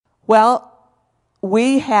Well,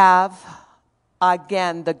 we have,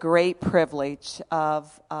 again, the great privilege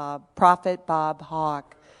of Prophet Bob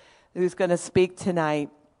Hawk, who's going to speak tonight.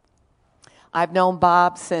 I've known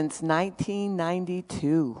Bob since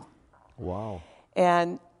 1992. Wow.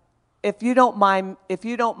 And if you don't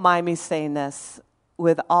mind me saying this,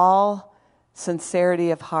 with all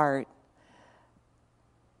sincerity of heart,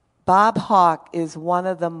 Bob Hawk is one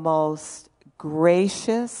of the most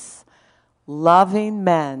gracious, loving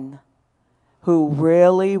men who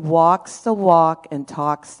really walks the walk and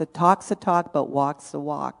talks the talk, but walks the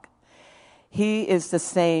walk. He is the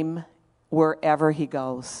same wherever he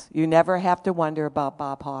goes. You never have to wonder about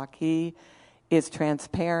Bob Hawk. He is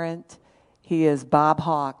transparent. He is Bob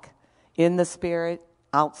Hawk in the spirit,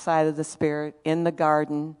 outside of the spirit, in the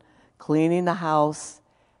garden, cleaning the house.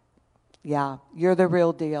 Yeah, you're the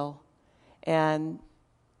real deal. And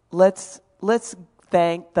let's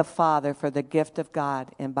thank the Father for the gift of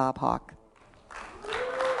God in Bob Hawk.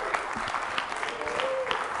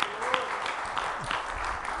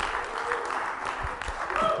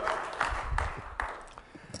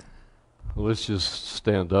 Let's just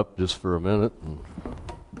stand up just for a minute and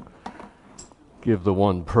give the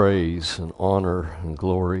one praise and honor and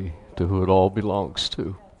glory to who it all belongs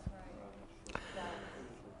to.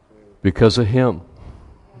 Because of him,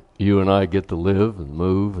 you and I get to live and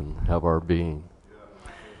move and have our being.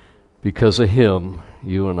 Because of him,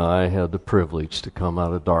 you and I had the privilege to come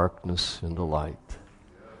out of darkness into light.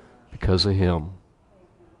 Because of him,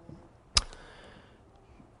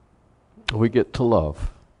 we get to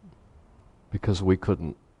love. Because we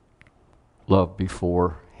couldn't love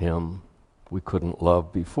before him. We couldn't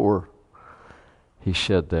love before he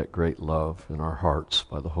shed that great love in our hearts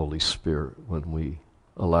by the Holy Spirit when we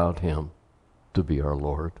allowed him to be our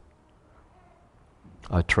Lord.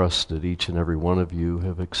 I trust that each and every one of you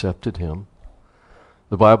have accepted him.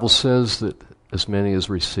 The Bible says that as many as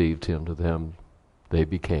received him, to them they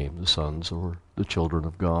became the sons or the children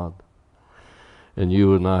of God. And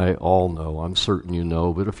you and I all know, I'm certain you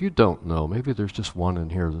know, but if you don't know, maybe there's just one in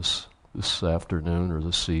here this afternoon or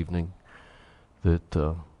this evening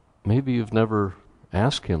that maybe you've never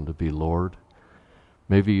asked him to be Lord.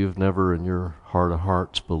 Maybe you've never in your heart of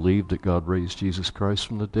hearts believed that God raised Jesus Christ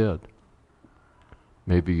from the dead.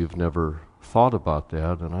 Maybe you've never thought about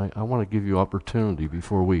that, and I want to give you opportunity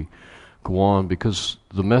before we go on, because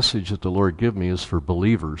the message that the Lord gave me is for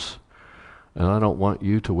believers, and I don't want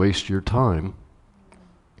you to waste your time.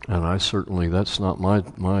 And I certainly, that's not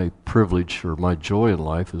my privilege or my joy in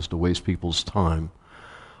life is to waste people's time.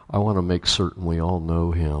 I want to make certain we all know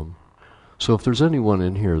him. So if there's anyone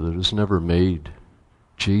in here that has never made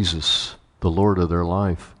Jesus the Lord of their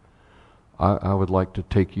life, I would like to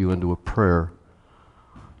take you into a prayer.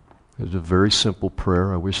 It's a very simple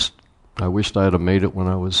prayer. I wished I had made it when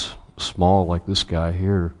I was small like this guy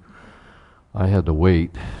here. I had to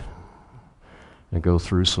wait and go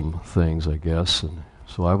through some things, I guess, and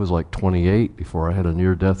so I was like 28 before I had a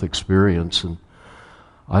near-death experience, and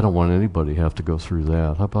I don't want anybody to have to go through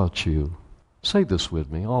that. How about you? Say this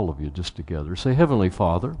with me, all of you, just together. Say, Heavenly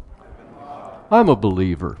Father, I'm a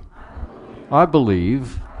believer. I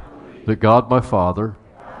believe that God my Father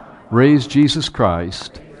raised Jesus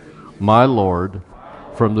Christ, my Lord,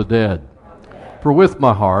 from the dead. For with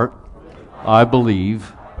my heart I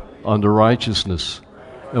believe unto righteousness,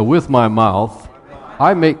 and with my mouth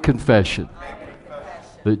I make confession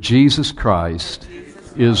that Jesus Christ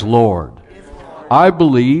is Lord. I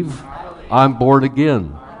believe I'm born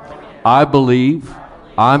again. I believe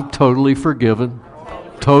I'm totally forgiven,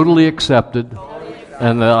 totally accepted,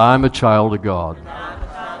 and that I'm a child of God.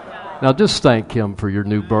 Now just thank him for your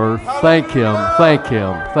new birth. Thank him, thank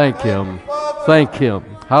him, thank him, thank him.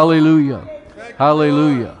 Hallelujah,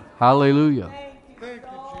 hallelujah, hallelujah.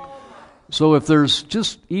 So if there's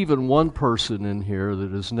just even one person in here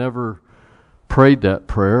that has never prayed that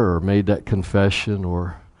prayer or made that confession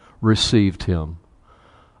or received him,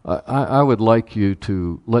 I would like you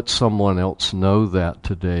to let someone else know that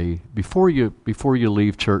today. Before you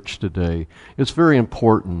leave church today, it's very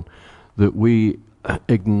important that we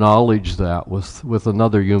acknowledge that with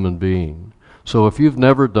another human being. So if you've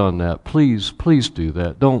never done that, please do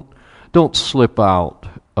that. Don't slip out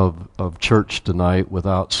of church tonight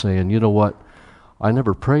without saying, you know what, I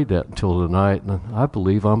never prayed that until tonight, and I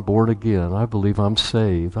believe I'm born again. I believe I'm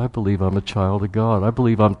saved. I believe I'm a child of God. I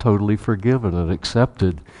believe I'm totally forgiven and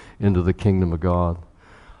accepted into the kingdom of God.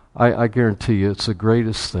 I guarantee you it's the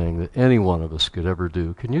greatest thing that any one of us could ever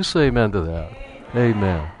do. Can you say amen to that?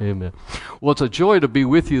 Amen. Amen. Well, it's a joy to be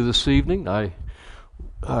with you this evening. I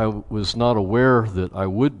was not aware that I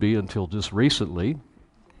would be until just recently.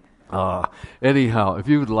 Anyhow, if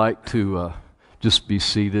you would like to just be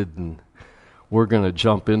seated, and we're going to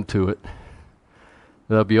jump into it.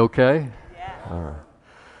 That'll be okay? Yeah. All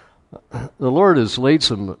right. The Lord has laid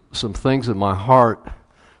some things in my heart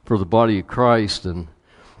for the body of Christ, and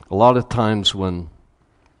a lot of times when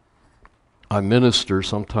I minister,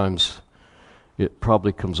 sometimes it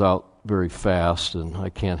probably comes out very fast, and I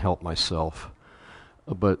can't help myself.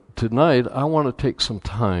 But tonight, I want to take some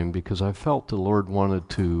time because I felt the Lord wanted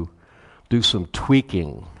to do some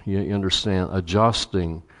tweaking, you understand,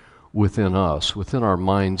 adjusting within us, within our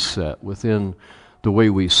mindset, within the way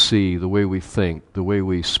we see, the way we think, the way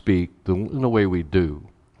we speak, the way we do.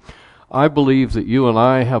 I believe that you and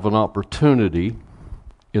I have an opportunity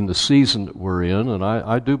in the season that we're in, and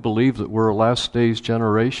I do believe that we're a last days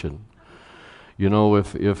generation. You know,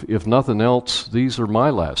 if nothing else, these are my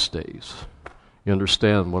last days. You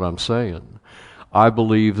understand what I'm saying? I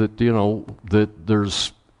believe that, that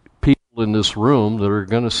there's people in this room that are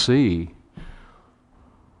going to see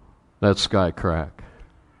that sky crack.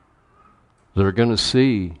 They're going to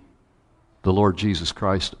see the Lord Jesus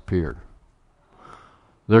Christ appear.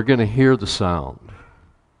 They're going to hear the sound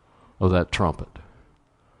of that trumpet.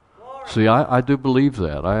 See, I do believe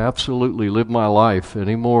that. I absolutely live my life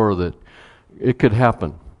anymore that it could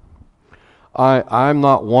happen. I'm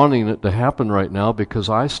not wanting it to happen right now because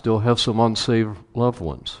I still have some unsaved loved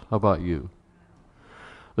ones. How about you?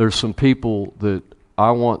 There's some people that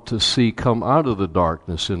I want to see come out of the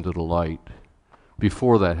darkness into the light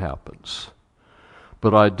before that happens.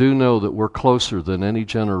 But I do know that we're closer than any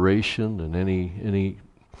generation and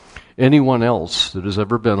anyone else that has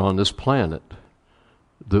ever been on this planet,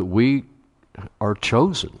 that we are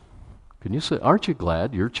chosen. Can you say, aren't you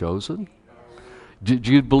glad you're chosen? Do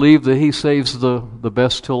you believe that He saves the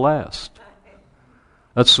best till last?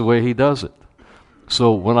 That's the way He does it.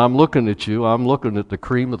 So when I'm looking at you, I'm looking at the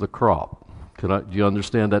cream of the crop. Do you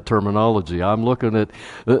understand that terminology? I'm looking at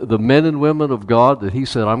the men and women of God that He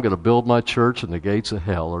said, I'm going to build my church and the gates of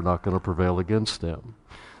hell are not going to prevail against them.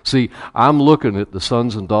 See, I'm looking at the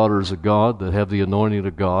sons and daughters of God that have the anointing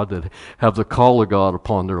of God, that have the call of God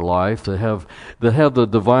upon their life, that have the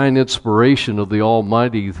divine inspiration of the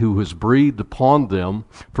Almighty who has breathed upon them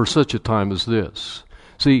for such a time as this.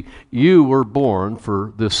 See, you were born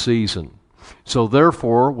for this season. So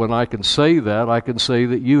therefore, when I can say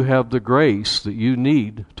that you have the grace that you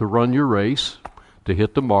need to run your race, to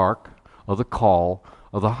hit the mark of the call,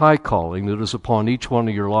 of the high calling that is upon each one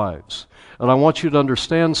of your lives. And I want you to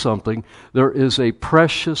understand something. There is a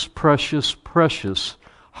precious, precious, precious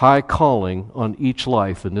high calling on each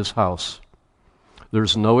life in this house.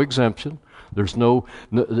 There's no exemption. There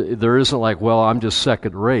isn't like, well, I'm just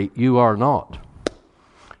second rate. You are not.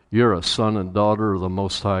 You're a son and daughter of the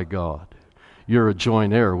Most High God. You're a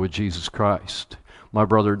joint heir with Jesus Christ. My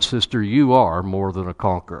brother and sister, you are more than a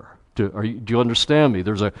conqueror. Do you understand me?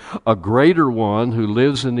 There's a greater one who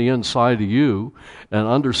lives in the inside of you, and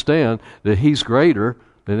understand that He's greater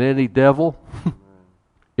than any devil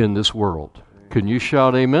in this world. Can you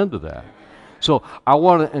shout amen to that? So I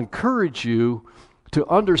want to encourage you to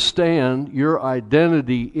understand your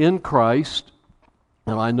identity in Christ.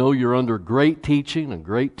 And I know you're under great teaching and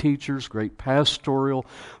great teachers, great pastoral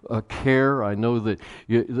care. I know that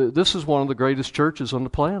this is one of the greatest churches on the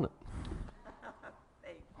planet.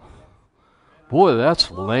 Boy, that's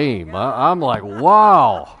lame. I'm like,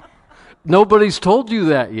 wow. Nobody's told you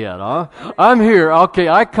that yet, huh? I'm here. Okay,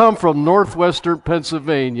 I come from northwestern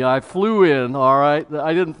Pennsylvania. I flew in, all right?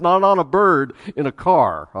 Not on a bird, in a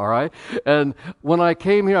car, all right? And when I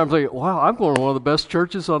came here, I'm thinking, wow, I'm going to one of the best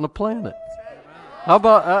churches on the planet. How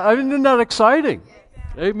about, isn't that exciting?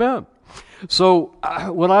 Amen. So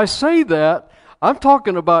when I say that, I'm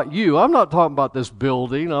talking about you. I'm not talking about this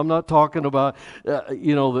building. I'm not talking about,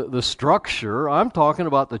 the structure. I'm talking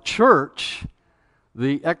about the church,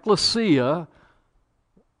 the ecclesia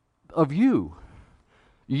of you.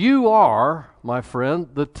 You are, my friend,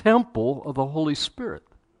 the temple of the Holy Spirit,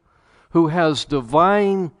 who has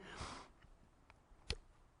divine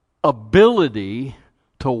ability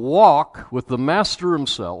to walk with the Master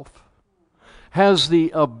Himself, has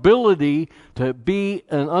the ability to be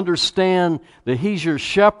and understand that He's your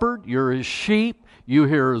shepherd, you're His sheep, you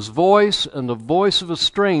hear His voice, and the voice of a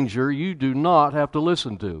stranger you do not have to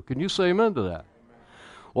listen to. Can you say amen to that?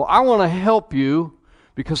 Well, I want to help you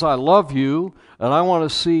because I love you, and I want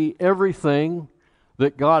to see everything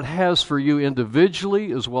that God has for you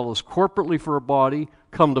individually as well as corporately for a body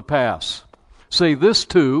come to pass. Say, this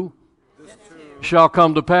too shall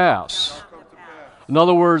come to pass. In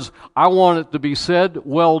other words, I want it to be said,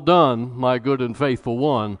 well done, my good and faithful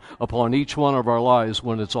one, upon each one of our lives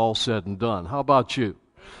when it's all said and done. How about you?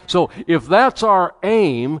 So if that's our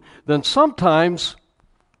aim, then sometimes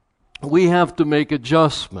we have to make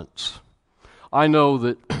adjustments. I know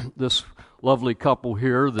that this lovely couple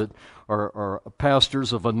here that are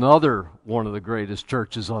pastors of another one of the greatest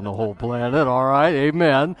churches on the whole planet, all right,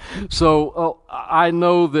 amen. So I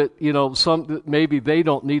know that, maybe they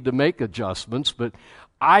don't need to make adjustments, but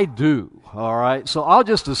I do, all right? So I'll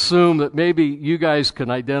just assume that maybe you guys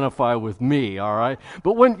can identify with me, all right?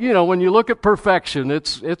 But when you look at perfection,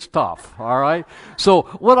 it's tough, all right? So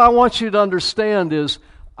what I want you to understand is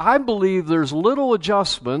I believe there's little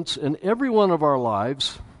adjustments in every one of our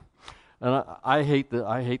lives. And I hate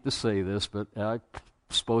to say this, but I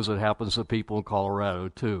suppose it happens to people in Colorado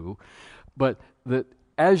too. But that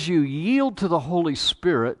as you yield to the Holy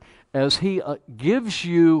Spirit, as He gives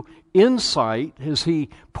you insight, as He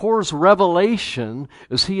pours revelation,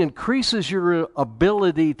 as He increases your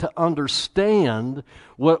ability to understand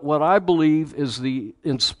what I believe is the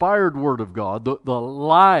inspired Word of God, the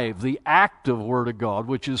live, the active Word of God,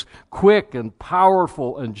 which is quick and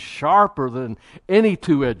powerful and sharper than any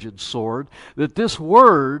two-edged sword, that this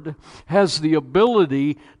Word has the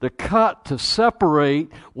ability to cut, to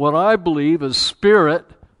separate what I believe is spirit,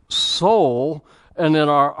 soul, and then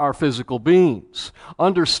our physical beings.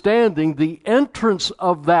 Understanding the entrance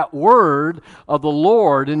of that word of the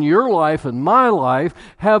Lord in your life and my life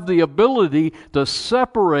have the ability to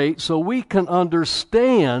separate so we can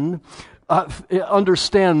understand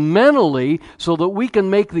mentally so that we can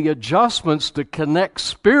make the adjustments to connect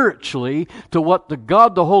spiritually to what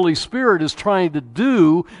God the Holy Spirit is trying to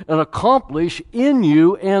do and accomplish in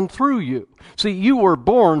you and through you. See, you were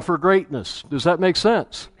born for greatness. Does that make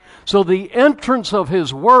sense? So the entrance of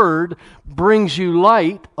His Word brings you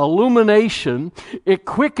light, illumination. It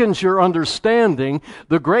quickens your understanding.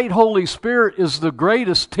 The great Holy Spirit is the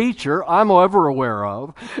greatest teacher I'm ever aware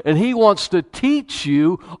of. And He wants to teach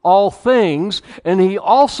you all things. And He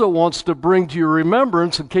also wants to bring to your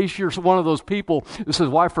remembrance, in case you're one of those people that says,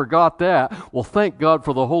 well, I forgot that. Well, thank God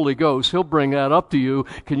for the Holy Ghost. He'll bring that up to you.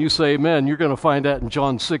 Can you say amen? You're going to find that in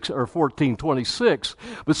John 6 or 14:26.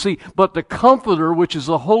 But the Comforter, which is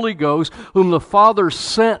the Holy Ghost, whom the Father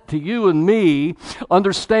sent to you and me,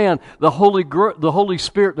 understand the Holy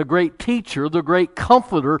Spirit, the great teacher, the great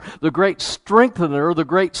comforter, the great strengthener, the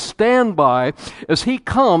great standby, as He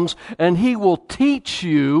comes and He will teach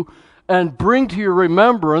you and bring to your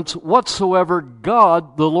remembrance whatsoever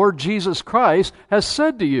God, the Lord Jesus Christ, has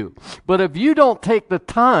said to you. But if you don't take the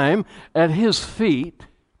time at His feet,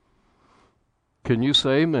 can you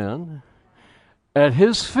say amen? At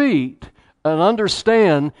His feet, and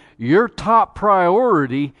understand your top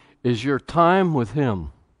priority is your time with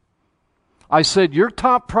Him. I said your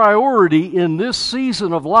top priority in this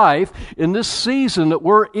season of life, in this season that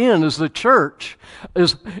we're in as the church,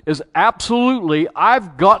 is absolutely,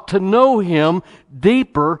 I've got to know Him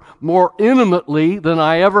deeper, more intimately than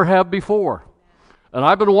I ever have before. And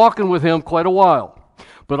I've been walking with Him quite a while.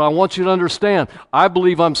 But I want you to understand, I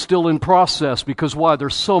believe I'm still in process because why?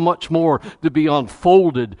 There's so much more to be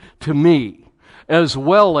unfolded to me. As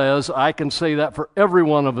well as, I can say that for every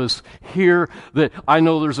one of us here, that I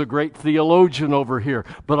know there's a great theologian over here,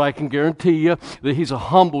 but I can guarantee you that he's a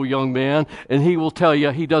humble young man, and he will tell you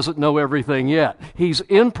he doesn't know everything yet. He's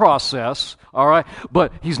in process, all right,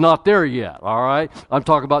 but he's not there yet, all right? I'm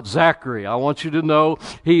talking about Zachary. I want you to know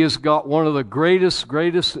he has got one of the greatest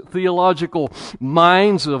theological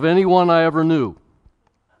minds of anyone I ever knew.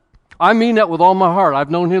 I mean that with all my heart. I've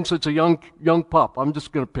known him since a young pup. I'm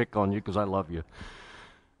just going to pick on you because I love you.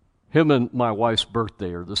 Him and my wife's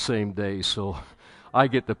birthday are the same day, so I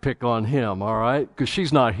get to pick on him, all right? Because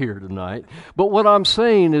she's not here tonight. But what I'm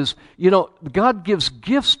saying is, God gives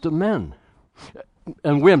gifts to men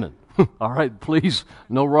and women. All right, please,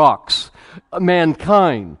 no rocks.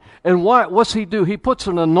 Mankind. And what's He do? He puts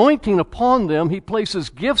an anointing upon them. He places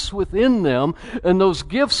gifts within them. And those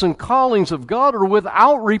gifts and callings of God are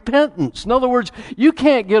without repentance. In other words, you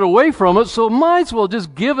can't get away from it, so might as well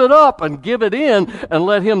just give it up and give it in and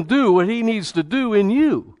let Him do what He needs to do in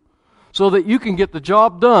you, so that you can get the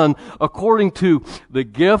job done according to the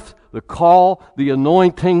gift, the call, the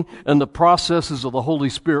anointing, and the processes of the Holy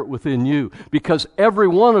Spirit within you. Because every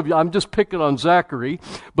one of you, I'm just picking on Zachary,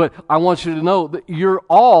 but I want you to know that you're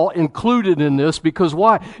all included in this. Because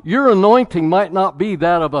why? Your anointing might not be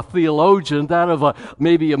that of a theologian, that of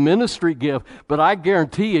maybe a ministry gift, but I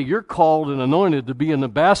guarantee you're called and anointed to be an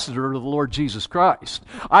ambassador of the Lord Jesus Christ.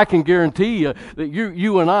 I can guarantee you that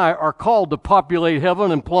you and I are called to populate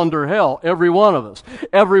heaven and plunder hell, every one of us.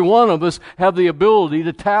 Every one of us have the ability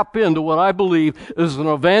to tap into what I believe is an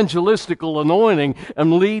evangelistical anointing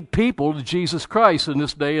and lead people to Jesus Christ in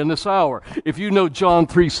this day and this hour. If you know John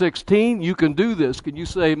 3:16, you can do this. Can you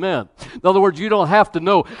say amen? In other words, you don't have to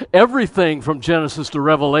know everything from Genesis to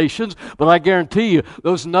Revelations, but I guarantee you,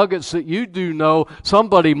 those nuggets that you do know,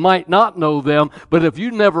 somebody might not know them, but if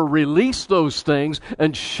you never release those things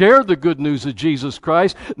and share the good news of Jesus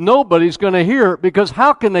Christ, nobody's going to hear it, because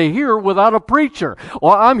how can they hear without a preacher?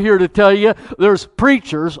 Well, I'm here to tell you, there's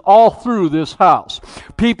preachers all through this house.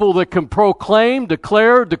 People that can proclaim,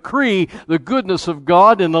 declare, decree the goodness of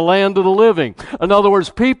God in the land of the living. In other words,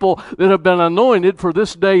 people that have been anointed for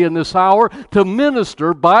this day and this hour to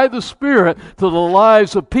minister by the Spirit to the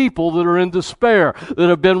lives of people that are in despair, that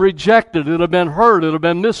have been rejected, that have been hurt, that have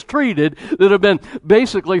been mistreated, that have been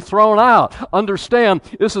basically thrown out. Understand,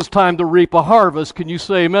 this is time to reap a harvest. Can you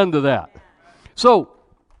say amen to that? So,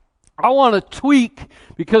 I want to tweak,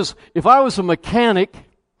 because if I was a mechanic,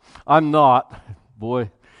 I'm not. Boy,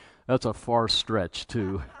 that's a far stretch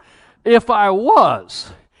too. If I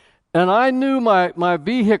was, and I knew my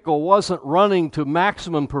vehicle wasn't running to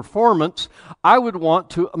maximum performance, I would want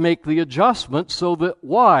to make the adjustment so that,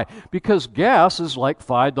 why? Because gas is like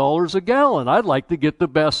 $5 a gallon. I'd like to get the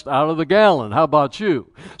best out of the gallon. How about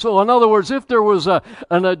you? So in other words, if there was an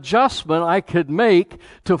adjustment I could make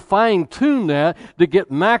to fine-tune that to get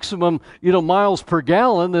maximum, miles per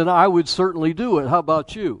gallon, then I would certainly do it. How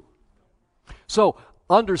about you? So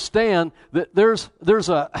understand that there's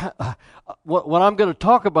what I'm going to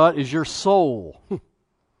talk about is your soul.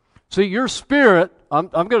 See, your spirit, I'm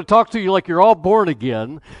going to talk to you like you're all born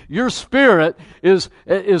again. Your spirit is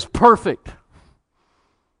perfect.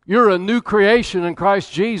 You're a new creation in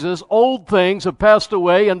Christ Jesus. Old things have passed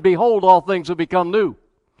away, and behold, all things have become new.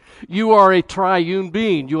 You are a triune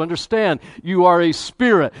being. You understand? You are a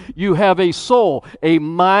spirit. You have a soul, a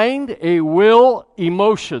mind, a will,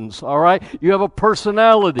 emotions, all right? You have a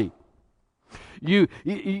personality.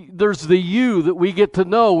 There's the you that we get to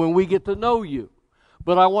know when we get to know you.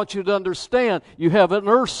 But I want you to understand, you have an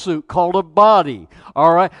earth suit called a body,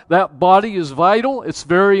 all right? That body is vital. It's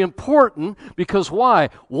very important, because why?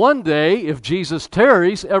 One day, if Jesus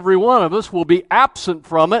tarries, every one of us will be absent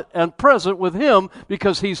from it and present with Him,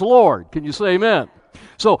 because He's Lord. Can you say amen?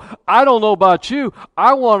 So, I don't know about you.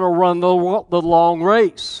 I want to run the long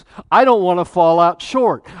race. I don't want to fall out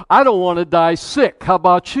short. I don't want to die sick. How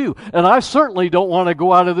about you? And I certainly don't want to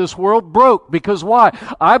go out of this world broke. Because why?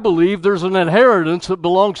 I believe there's an inheritance that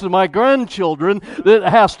belongs to my grandchildren that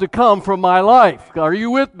has to come from my life. Are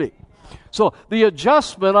you with me? So, the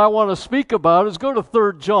adjustment I want to speak about is, go to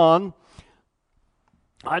 3 John.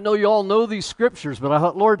 I know you all know these scriptures, but I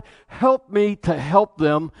thought, Lord, help me to help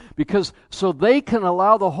them, because so they can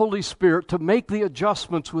allow the Holy Spirit to make the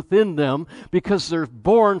adjustments within them, because they're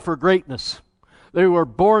born for greatness. They were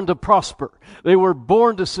born to prosper. They were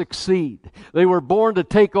born to succeed. They were born to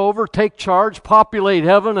take over, take charge, populate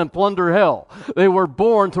heaven, and plunder hell. They were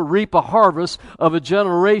born to reap a harvest of a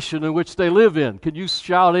generation in which they live in. Can you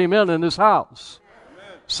shout amen in this house?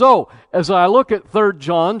 So, as I look at 3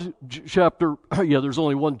 John chapter, there's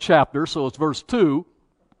only one chapter, so it's verse 2.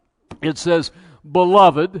 It says,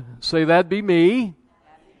 Beloved, say that be me.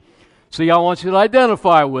 See, I want you to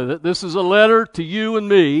identify with it. This is a letter to you and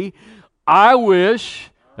me. I wish,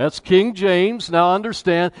 that's King James. Now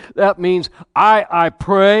understand, that means I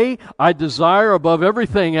pray, I desire above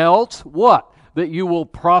everything else, what? That you will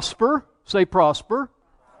prosper. Say prosper.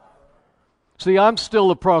 See, I'm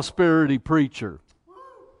still a prosperity preacher.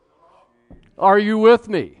 Are you with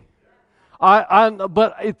me?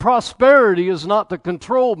 But prosperity is not to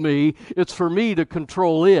control me. It's for me to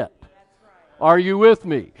control it. Are you with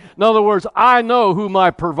me? In other words, I know who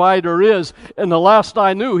my provider is, and the last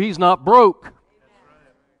I knew, He's not broke.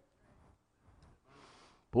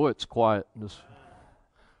 Boy, it's quiet.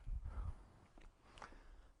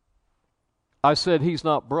 I said He's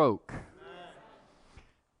not broke.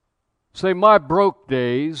 Say, my broke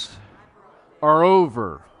days are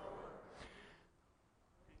over.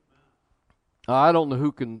 I don't know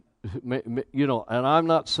who can, and I'm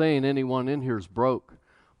not saying anyone in here is broke,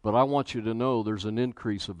 but I want you to know there's an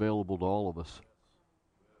increase available to all of us.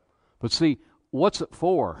 But see, what's it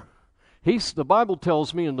for? The Bible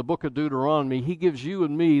tells me in the book of Deuteronomy, He gives you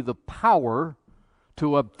and me the power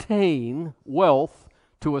to obtain wealth,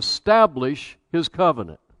 to establish His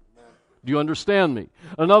covenant. Do you understand me?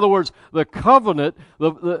 In other words, the covenant,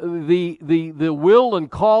 the will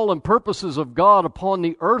and call and purposes of God upon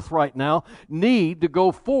the earth right now need to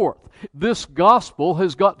go forth. This gospel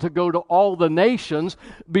has got to go to all the nations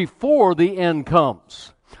before the end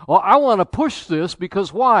comes. Well, I want to push this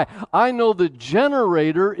because why? I know the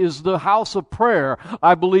generator is the house of prayer.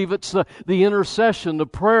 I believe it's the intercession, the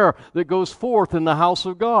prayer that goes forth in the house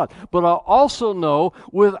of God. But I also know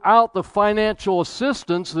without the financial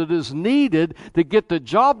assistance that is needed to get the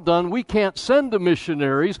job done, we can't send the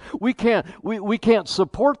missionaries. We can't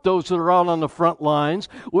support those that are out on the front lines.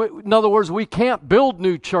 In other words, we can't build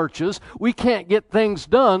new churches. We can't get things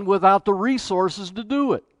done without the resources to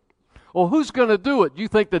do it. Well, who's going to do it? Do you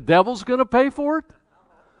think the devil's going to pay for it?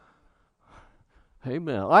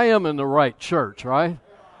 Amen. I am in the right church, right?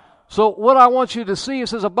 So what I want you to see, it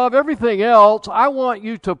says, above everything else, I want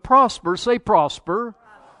you to prosper, say prosper,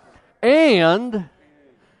 and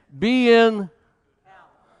be in.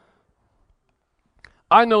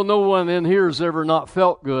 I know no one in here has ever not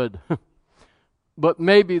felt good. But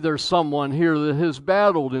maybe there's someone here that has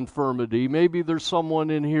battled infirmity. Maybe there's someone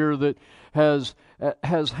in here that has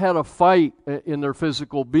had a fight in their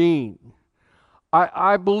physical being.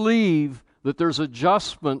 I believe that there's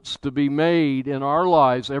adjustments to be made in our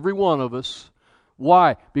lives, every one of us.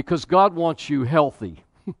 Why? Because God wants you healthy.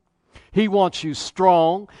 He wants you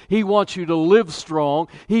strong. He wants you to live strong.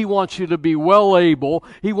 He wants you to be well able.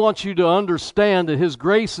 He wants you to understand that His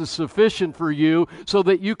grace is sufficient for you so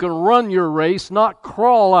that you can run your race, not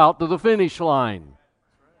crawl out to the finish line.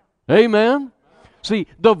 Amen? See,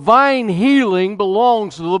 divine healing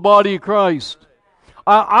belongs to the body of Christ.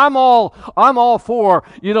 I'm all for,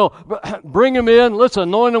 bring them in, let's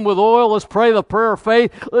anoint them with oil, let's pray the prayer of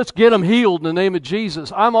faith, let's get them healed in the name of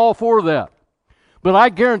Jesus. I'm all for that. But I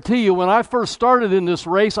guarantee you, when I first started in this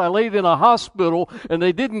race, I laid in a hospital and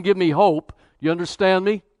they didn't give me hope. You understand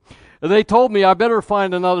me? And they told me I better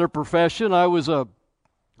find another profession. I was a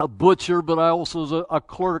butcher, but I also was a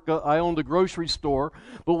clerk. I owned a grocery store.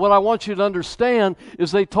 But what I want you to understand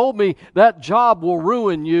is they told me that job will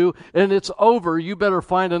ruin you and it's over. You better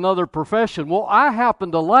find another profession. Well, I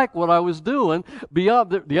happened to like what I was doing.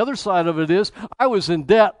 Beyond the other side of it is I was in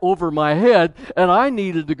debt over my head and I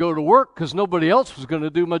needed to go to work because nobody else was going to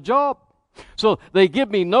do my job. So they give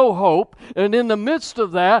me no hope. And in the midst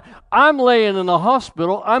of that, I'm laying in a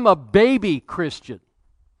hospital. I'm a baby Christian.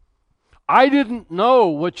 I didn't know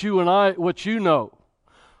what you know.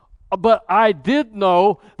 But I did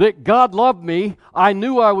know that God loved me. I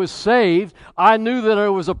knew I was saved. I knew that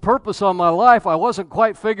there was a purpose on my life. I wasn't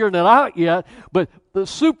quite figuring it out yet. But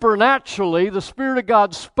supernaturally, the Spirit of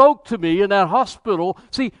God spoke to me in that hospital.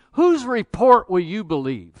 See, whose report will you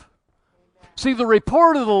believe? See, the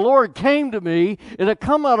report of the Lord came to me, and it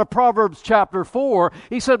come out of Proverbs chapter 4.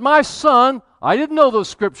 He said, my son, I didn't know those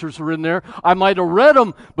scriptures were in there. I might have read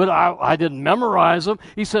them, but I didn't memorize them.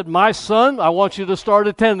 He said, my son, I want you to start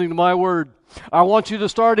attending to my word. I want you to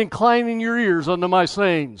start inclining your ears unto my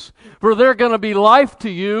sayings. For they're going to be life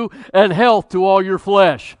to you and health to all your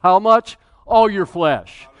flesh. How much? All your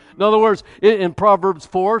flesh. In other words, in Proverbs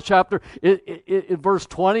 4, in verse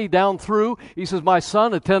 20 down through, he says, my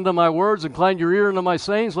son, attend to my words, incline your ear unto my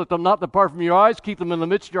sayings, let them not depart from your eyes, keep them in the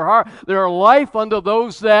midst of your heart. They are life unto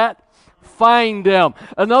those that find them.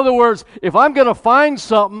 In other words, if I'm going to find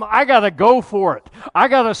something, I got to go for it. I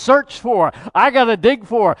got to search for it. I got to dig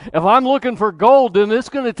for it. If I'm looking for gold, then it's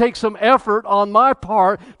going to take some effort on my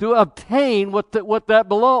part to obtain what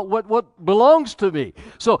belongs to me.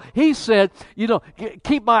 So he said,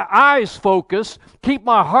 keep my eyes focused, keep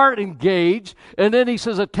my heart engaged, and then he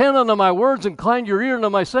says, attend unto my words, incline your ear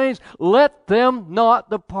unto my sayings, let them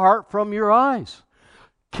not depart from your eyes.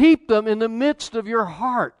 Keep them in the midst of your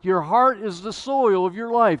heart. Your heart is the soil of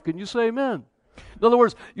your life. Can you say amen? In other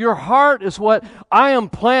words, your heart is what I am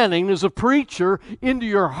planting as a preacher into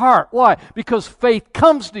your heart. Why? Because faith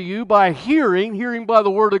comes to you by hearing by the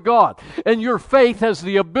Word of God. And your faith has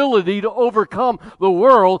the ability to overcome the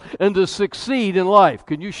world and to succeed in life.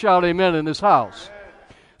 Can you shout amen in this house?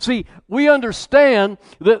 See, we understand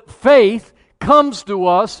that faith comes to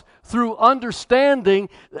us through understanding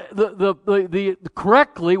the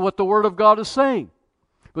correctly what the Word of God is saying.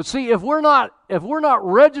 But see, if we're not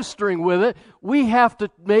registering with it, we have to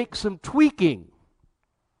make some tweaking.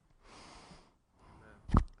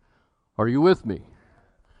 Are you with me?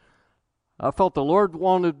 I felt the Lord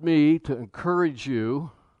wanted me to encourage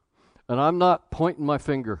you, and I'm not pointing my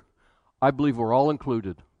finger. I believe we're all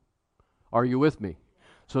included. Are you with me?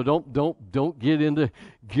 So don't get into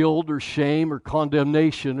guilt or shame or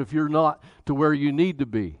condemnation if you're not to where you need to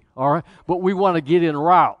be. All right? But we want to get en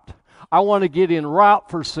route. I want to get en route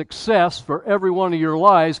for success for every one of your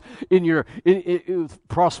lives in your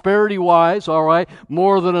prosperity-wise, all right,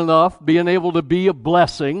 more than enough, being able to be a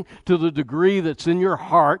blessing to the degree that's in your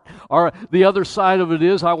heart. All right, the other side of it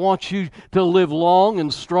is I want you to live long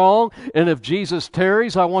and strong, and if Jesus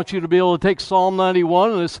tarries, I want you to be able to take Psalm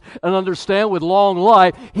 91 and understand with long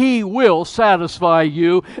life, He will satisfy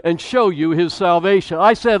you and show you His salvation.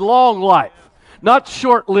 I said long life. Not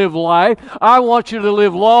short-lived life. I want you to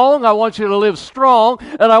live long, I want you to live strong,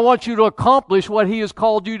 and I want you to accomplish what He has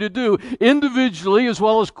called you to do, individually as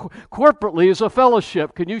well as corporately as a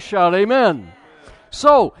fellowship. Can you shout amen?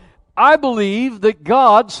 So, I believe that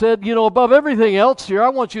God said, above everything else here, I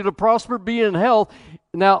want you to prosper, be in health.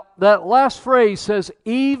 Now, that last phrase says,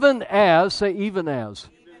 even as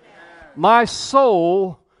my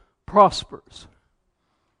soul prospers.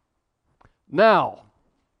 Now,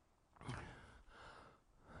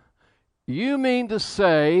 you mean to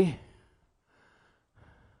say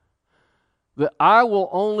that I will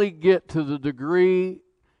only get to the degree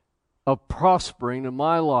of prospering in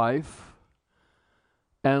my life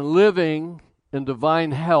and living in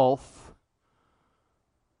divine health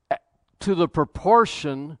to the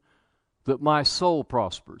proportion that my soul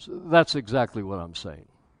prospers? That's exactly what I'm saying.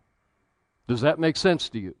 Does that make sense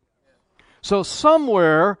to you? So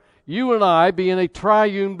somewhere, you and I, being a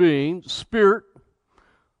triune being, spirit,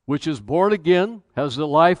 which is born again, has the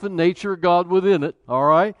life and nature of God within it, all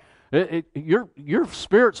right? Your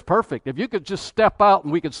spirit's perfect. If you could just step out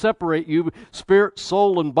and we could separate you, spirit,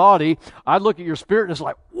 soul, and body, I'd look at your spirit and it's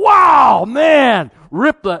like, wow, man,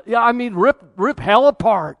 rip hell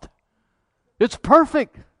apart. It's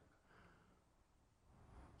perfect.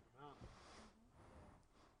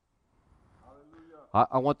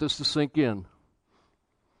 I want this to sink in.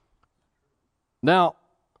 Now,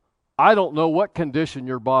 I don't know what condition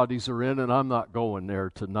your bodies are in, and I'm not going there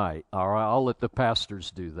tonight, all right? I'll let the pastors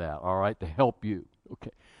do that, all right, to help you, okay?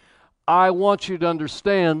 I want you to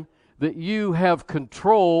understand that you have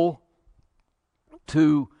control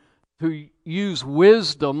to use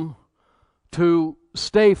wisdom to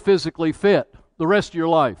stay physically fit the rest of your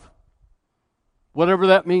life, whatever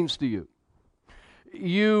that means to you.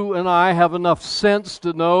 You and I have enough sense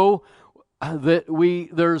to know that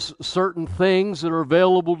there's certain things that are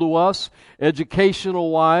available to us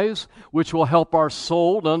educational-wise, which will help our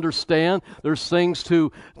soul to understand. There's things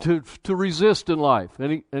to resist in life.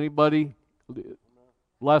 Anybody?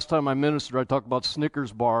 Last time I ministered, I talked about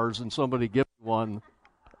Snickers bars, and somebody gave me one.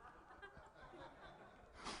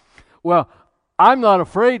 Well, I'm not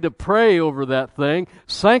afraid to pray over that thing,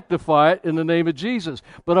 sanctify it in the name of Jesus.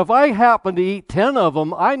 But if I happen to eat 10 of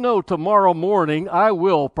them, I know tomorrow morning I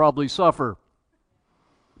will probably suffer.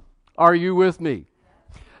 Are you with me?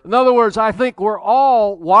 In other words, I think we're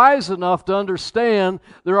all wise enough to understand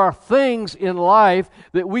there are things in life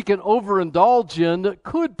that we can overindulge in that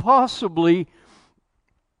could possibly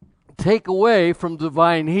take away from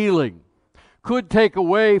divine healing, could take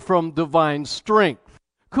away from divine strength,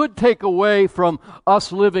 could take away from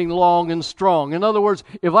us living long and strong. In other words,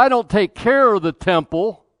 if I don't take care of the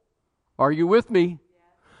temple, are you with me?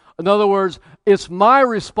 In other words, it's my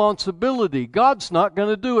responsibility. God's not going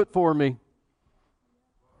to do it for me.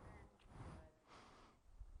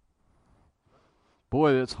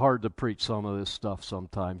 Boy, it's hard to preach some of this stuff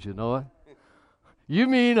sometimes, you know it? You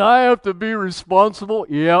mean I have to be responsible?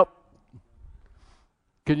 Yep.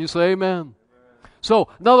 Can you say amen? So,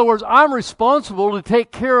 in other words, I'm responsible to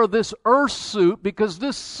take care of this earth suit because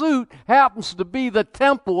this suit happens to be the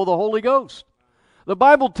temple of the Holy Ghost. The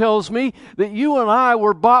Bible tells me that you and I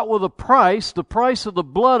were bought with a price, the price of the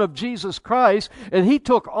blood of Jesus Christ, and He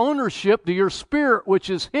took ownership to your spirit,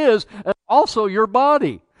 which is His, and also your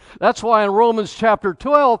body. That's why in Romans chapter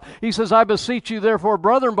 12, he says, I beseech you therefore,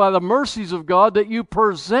 brethren, by the mercies of God, that you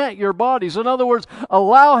present your bodies. In other words,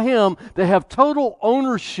 allow Him to have total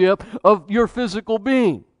ownership of your physical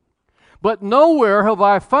being. But nowhere have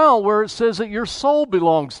I found where it says that your soul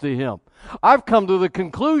belongs to Him. I've come to the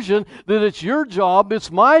conclusion that it's your job,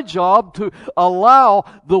 it's my job to allow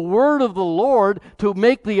the Word of the Lord to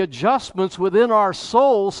make the adjustments within our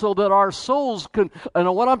souls so that our souls can,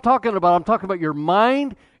 and what I'm talking about your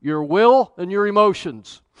mind, your will, and your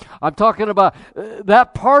emotions. I'm talking about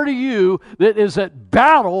that part of you that is at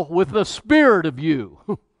battle with the spirit of you.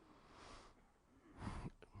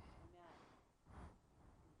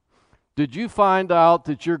 Did you find out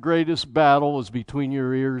that your greatest battle is between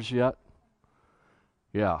your ears yet?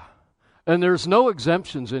 Yeah. And there's no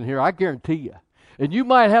exemptions in here, I guarantee you. And you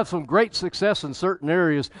might have some great success in certain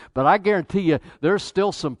areas, but I guarantee you there's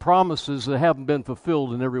still some promises that haven't been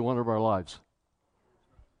fulfilled in every one of our lives.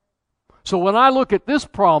 So when I look at this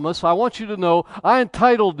promise, I want you to know, I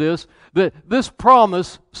entitled this, that this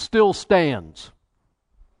promise still stands.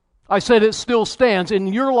 I said it still stands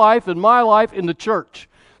in your life, in my life, in the church.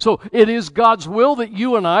 So it is God's will that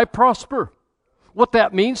you and I prosper. What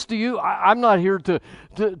that means to you, I'm not here to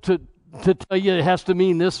tell you it has to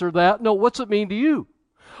mean this or that. No, what's it mean to you?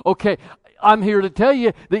 Okay, I'm here to tell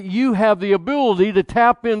you that you have the ability to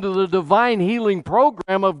tap into the divine healing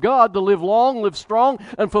program of God to live long, live strong,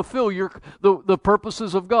 and fulfill the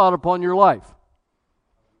purposes of God upon your life.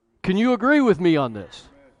 Can you agree with me on this?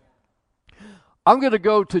 I'm going to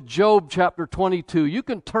go to Job chapter 22. You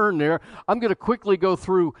can turn there. I'm going to quickly go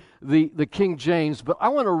through the King James, but I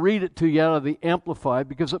want to read it to you out of the Amplified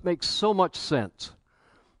because it makes so much sense.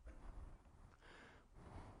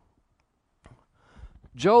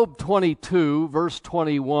 Job 22, verse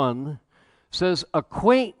 21 says,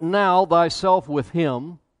 "Acquaint now thyself with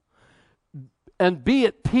him, and be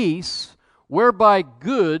at peace, whereby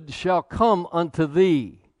good shall come unto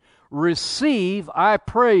thee. Receive, I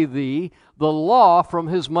pray thee, the law from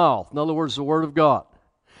his mouth." In other words, the word of God.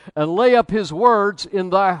 "And lay up his words in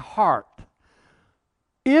thy heart.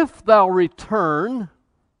 If thou return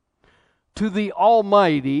to the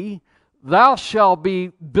Almighty, thou shalt be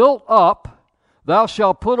built up. Thou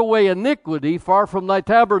shalt put away iniquity far from thy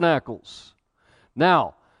tabernacles.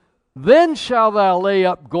 Now, then shalt thou lay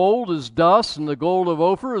up gold as dust, and the gold of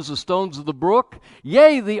Ophir as the stones of the brook.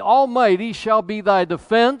 Yea, the Almighty shall be thy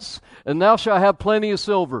defense, and thou shalt have plenty of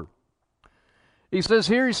silver." He says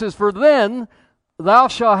here, "For then thou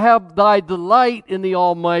shalt have thy delight in the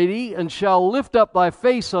Almighty, and shalt lift up thy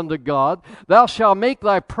face unto God. Thou shalt make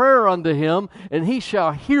thy prayer unto him, and he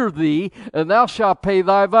shall hear thee, and thou shalt pay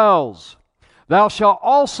thy vows. Thou shalt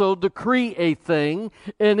also decree a thing,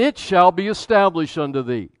 and it shall be established unto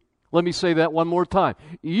thee." Let me say that one more time.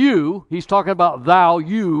 You, he's talking about thou,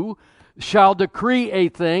 you, shall decree a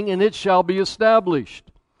thing, and it shall be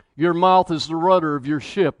established. Your mouth is the rudder of your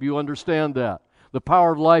ship. You understand that. The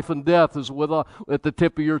power of life and death is at the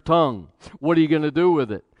tip of your tongue. What are you going to do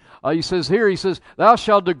with it? He says, "Thou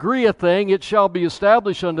shalt decree a thing, it shall be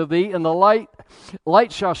established unto thee, and the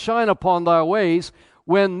light shall shine upon thy ways.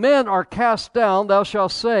 When men are cast down, thou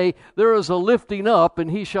shalt say, there is a lifting up, and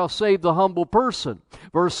he shall save the humble person."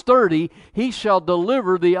 Verse 30, "He shall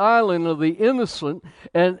deliver the island of the innocent,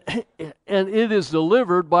 and it is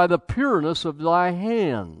delivered by the pureness of thy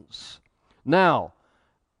hands." Now,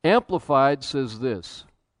 Amplified says this,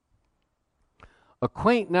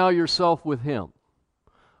 "Acquaint now yourself with him.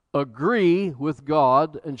 Agree with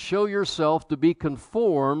God, and show yourself to be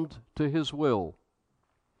conformed to his will."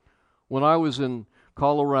 When I was in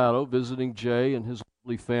Colorado visiting Jay and his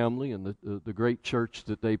lovely family and the great church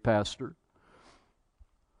that they pastor,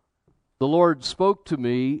 the Lord spoke to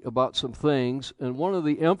me about some things, and one of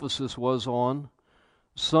the emphasis was on,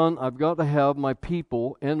 "Son, I've got to have my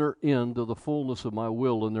people enter into the fullness of my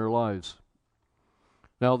will in their lives."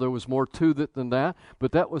 Now, there was more to it than that,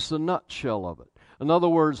 but that was the nutshell of it. In other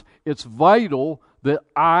words, it's vital that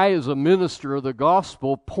I, as a minister of the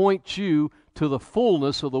gospel, point you to the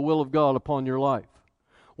fullness of the will of God upon your life.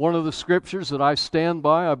 One of the scriptures that I stand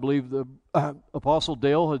by, I believe the Apostle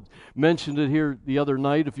Dale had mentioned it here the other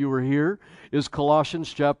night if you were here, is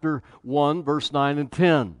Colossians chapter 1, verse 9 and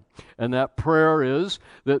 10. And that prayer is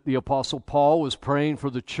that the Apostle Paul was praying for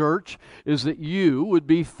the church, is that you would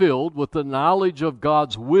be filled with the knowledge of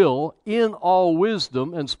God's will in all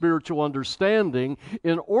wisdom and spiritual understanding,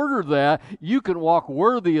 in order that you can walk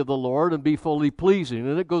worthy of the Lord and be fully pleasing.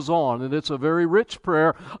 And it goes on, and it's a very rich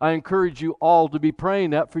prayer. I encourage you all to be praying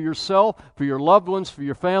that for yourself, for your loved ones, for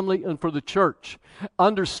your family, and for the church.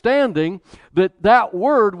 Understanding that that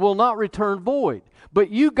word will not return void. But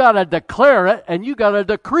you got to declare it and you got to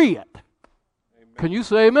decree it. Amen. Can you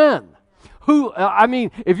say amen?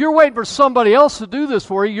 If you're waiting for somebody else to do this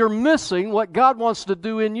for you, you're missing what God wants to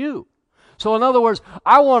do in you. So in other words,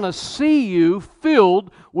 I want to see you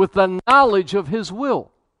filled with the knowledge of his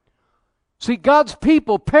will. See, God's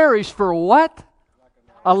people perish for what?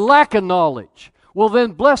 A lack of knowledge. Well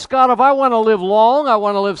then, bless God, if I want to live long, I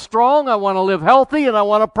want to live strong, I want to live healthy, and I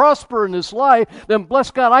want to prosper in this life, then bless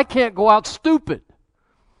God, I can't go out stupid.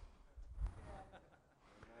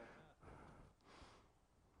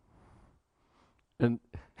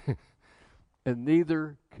 And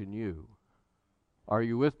neither can you. Are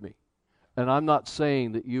you with me? And I'm not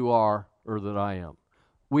saying that you are or that I am.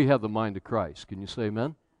 We have the mind of Christ. Can you say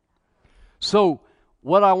amen? So,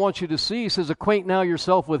 what I want you to see, he says, "Acquaint now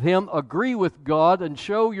yourself with him, agree with God, and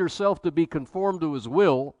show yourself to be conformed to his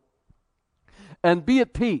will, and be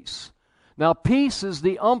at peace." Now, peace is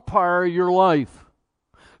the umpire of your life.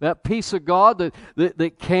 That peace of God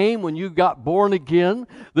that came when you got born again,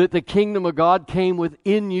 that the kingdom of God came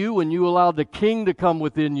within you when you allowed the King to come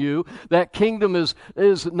within you. That kingdom is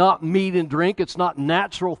not meat and drink. It's not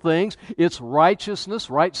natural things. It's righteousness,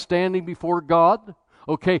 right standing before God.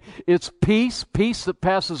 Okay, it's peace that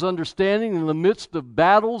passes understanding in the midst of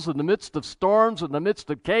battles, in the midst of storms, in the midst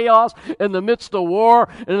of chaos, in the midst of war,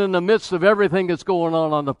 and in the midst of everything that's going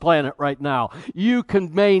on the planet right now. You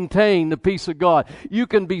can maintain the peace of God. You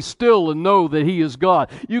can be still and know that He is God.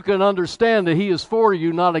 You can understand that He is for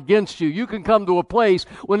you, not against you. You can come to a place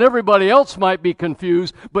when everybody else might be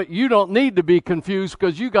confused, but you don't need to be confused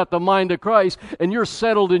because you got the mind of Christ and you're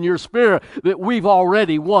settled in your spirit that we've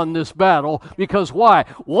already won this battle. Because why?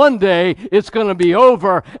 One day it's going to be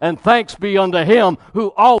over, and thanks be unto Him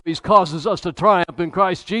who always causes us to triumph in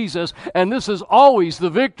Christ Jesus. And this is always the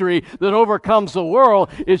victory that overcomes the world.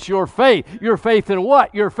 It's your faith. Your faith in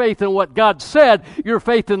what? Your faith in what God said. Your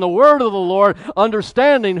faith in the Word of the Lord.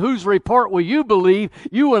 Understanding whose report will you believe.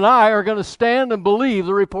 You and I are going to stand and believe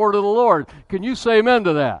the report of the Lord. Can you say amen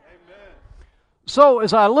to that? Amen. So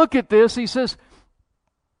as I look at this, he says,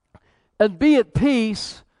 and be at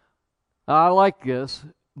peace. I like this.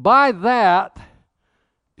 By that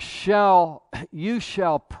you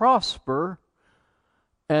shall prosper,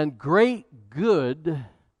 and great good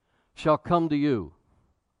shall come to you.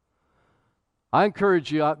 I encourage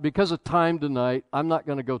you, because of time tonight, I'm not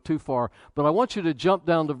going to go too far, but I want you to jump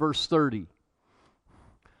down to verse 30.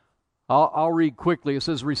 I'll read quickly. It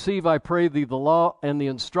says, receive, I pray thee, the law and the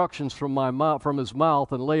instructions from His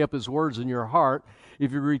mouth, and lay up His words in your heart.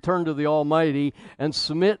 If you return to the Almighty and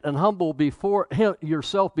submit and humble before Him,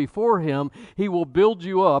 yourself before Him, He will build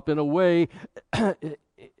you up in a way,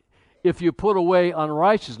 if you put away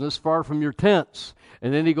unrighteousness far from your tents.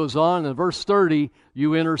 And then he goes on in verse 30,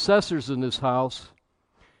 you intercessors in this house,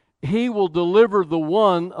 He will deliver the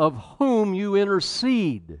one of whom you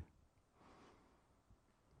intercede.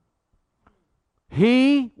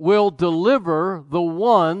 He will deliver the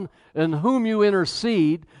one in whom you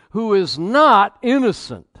intercede, who is not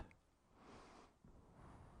innocent.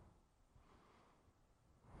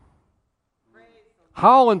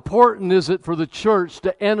 How important is it for the church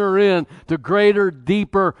to enter in to greater,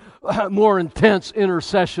 deeper, more intense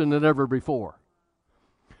intercession than ever before?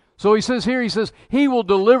 So he says here, He will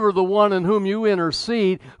deliver the one in whom you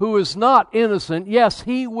intercede, who is not innocent. Yes,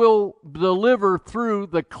 He will deliver through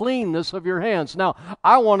the cleanness of your hands. Now,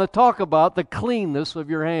 I want to talk about the cleanness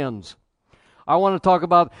of your hands. I want to talk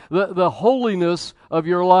about the holiness of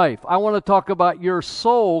your life. I want to talk about your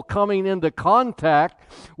soul coming into contact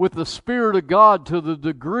with the Spirit of God to the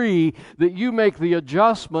degree that you make the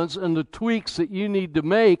adjustments and the tweaks that you need to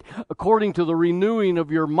make according to the renewing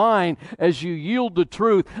of your mind as you yield the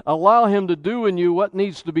truth. Allow Him to do in you what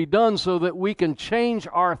needs to be done so that we can change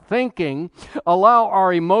our thinking, allow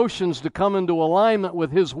our emotions to come into alignment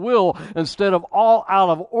with His will instead of all out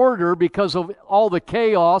of order because of all the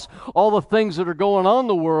chaos, all the things that are going on in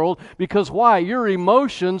the world. Because why? Your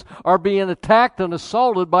emotions are being attacked and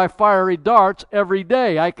assaulted by fiery darts every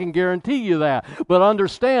day. I can guarantee you that. But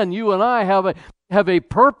understand, you and I have a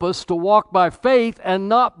purpose to walk by faith and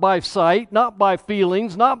not by sight, not by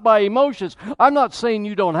feelings, not by emotions. I'm not saying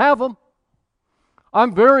you don't have them.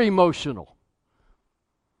 I'm very emotional.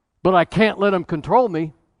 But I can't let them control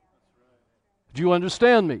me. Do you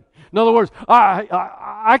understand me? In other words,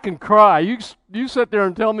 I can cry. You sit there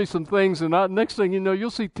and tell me some things, and next thing you know, you'll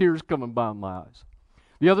see tears coming by my eyes.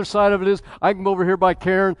 The other side of it is, I can go over here by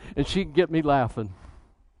Karen, and she can get me laughing.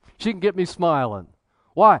 She can get me smiling.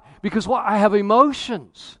 Why? Because I have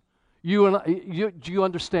emotions. Do you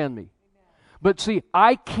understand me? But see,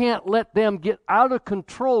 I can't let them get out of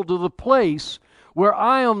control to the place where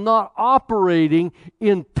I am not operating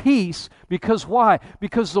in peace. Because why?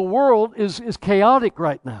 Because the world is chaotic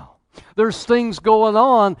right now. There's things going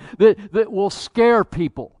on that will scare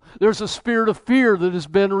people. There's a spirit of fear that has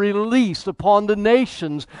been released upon the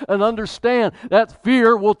nations. And understand, that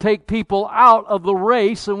fear will take people out of the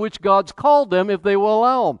race in which God's called them if they will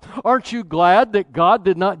allow them. Aren't you glad that God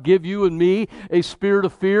did not give you and me a spirit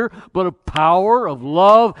of fear, but a power of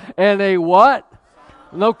love and a what?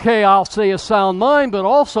 Okay, I'll say a sound mind, but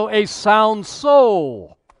also a sound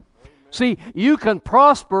soul. See, you can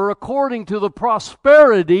prosper according to the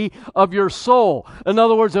prosperity of your soul. In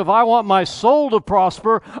other words, if I want my soul to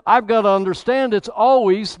prosper, I've got to understand it's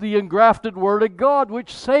always the engrafted Word of God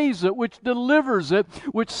which saves it, which delivers it,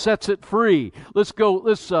 which sets it free. Let's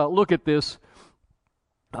look at this.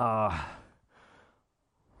 What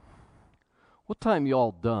time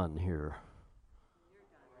y'all done here?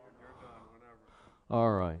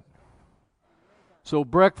 All right. So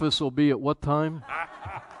breakfast will be at what time?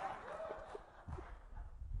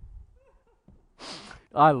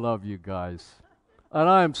 I love you guys. And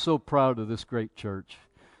I am so proud of this great church.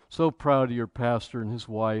 So proud of your pastor and his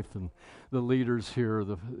wife and the leaders here.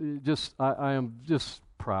 I am just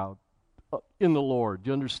proud in the Lord.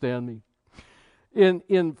 Do you understand me?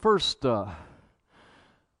 In First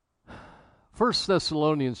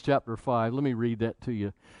Thessalonians chapter 5, let me read that to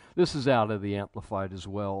you. This is out of the Amplified as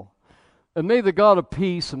well. And may the God of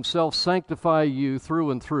peace himself sanctify you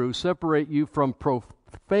through and through, separate you from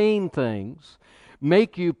profane things,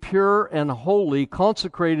 make you pure and holy,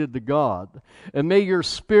 consecrated to God, and may your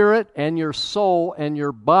spirit and your soul and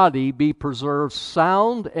your body be preserved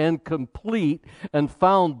sound and complete and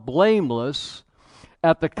found blameless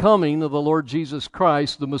at the coming of the Lord Jesus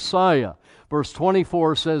Christ, the Messiah. Verse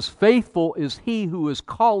 24 says, faithful is he who is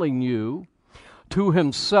calling you to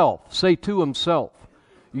himself. Say, to himself.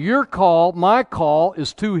 Your call, my call,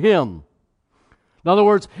 is to him. In other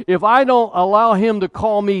words, if I don't allow him to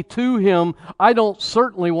call me to him, I don't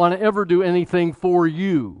certainly want to ever do anything for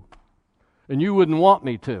you. And you wouldn't want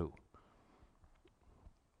me to.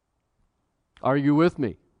 Are you with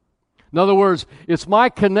me? In other words, it's my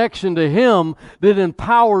connection to him that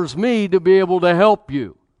empowers me to be able to help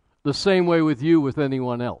you. The same way with you, with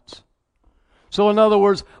anyone else. So in other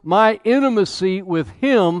words, my intimacy with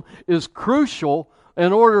him is crucial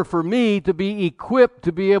in order for me to be equipped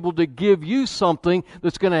to be able to give you something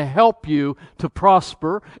that's going to help you to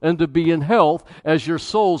prosper and to be in health as your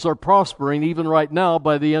souls are prospering even right now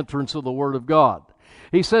by the entrance of the Word of God.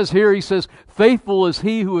 He says, faithful is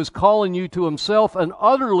he who is calling you to himself and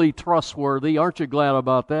utterly trustworthy. Aren't you glad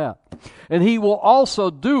about that? And he will also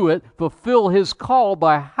do it, fulfill his call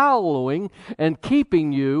by hallowing and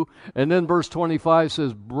keeping you. And then verse 25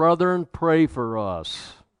 says, brethren, pray for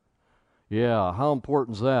us. Yeah, how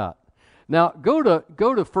important is that? Now, go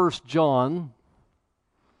to 1 John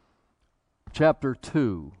chapter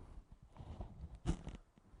 2.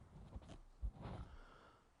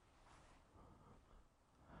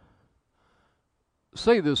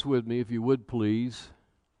 Say this with me, if you would, please.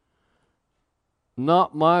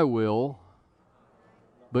 Not my will,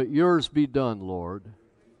 but yours be done, Lord,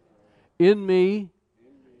 in me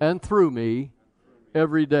and through me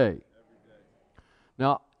every day.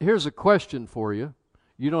 Now, here's a question for you.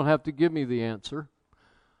 You don't have to give me the answer.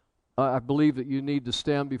 I believe that you need to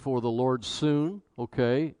stand before the Lord soon,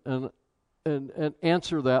 okay, and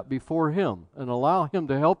answer that before him and allow him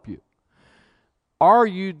to help you. Are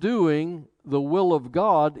you doing the will of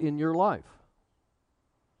God in your life?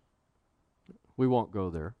 We won't go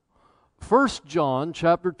there. 1 John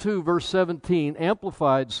chapter 2 verse 17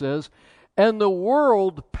 Amplified says, and the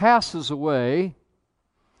world passes away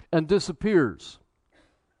and disappears,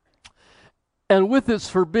 and with its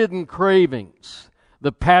forbidden cravings,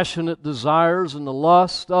 the passionate desires and the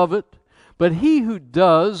lust of it, but he who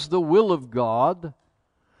does the will of God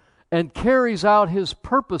and carries out his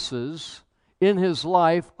purposes in his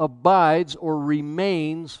life abides or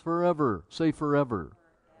remains forever. Say forever.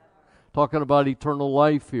 Talking about eternal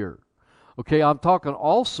life here. Okay, I'm talking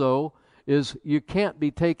also is you can't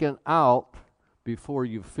be taken out before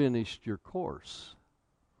you've finished your course.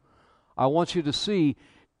 I want you to see,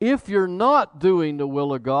 if you're not doing the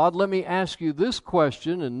will of God, let me ask you this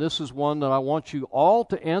question, and this is one that I want you all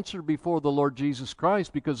to answer before the Lord Jesus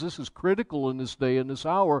Christ, because this is critical in this day and this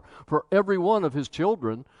hour for every one of his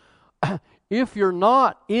children. If you're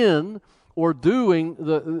not in or doing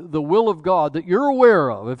the will of God that you're aware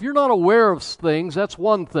of, if you're not aware of things, that's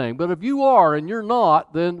one thing. But if you are and you're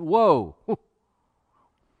not, then whoa.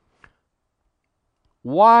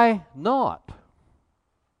 Why not?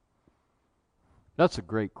 That's a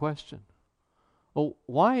great question. Well,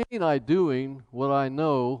 why ain't I doing what I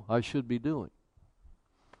know I should be doing?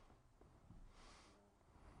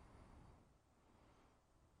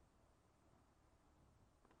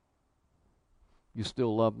 You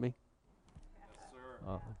still love me? Yes,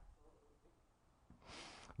 sir.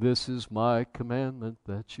 This is my commandment,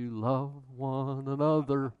 that you love one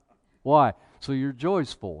another. Why? So your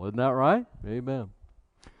joy's full, isn't that right? Amen.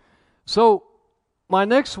 So my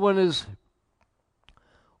next one is,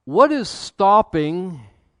 what is stopping,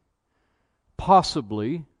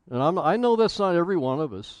 possibly, and I know that's not every one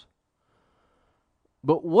of us,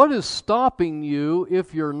 but what is stopping you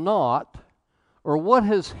if you're not, or what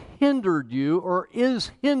has hindered you or is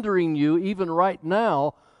hindering you even right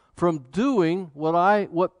now from doing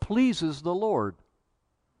what pleases the Lord?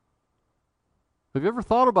 Have you ever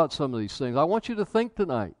thought about some of these things? I want you to think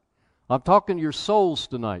tonight. I'm talking to your souls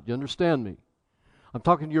tonight. You understand me? I'm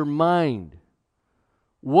talking to your mind.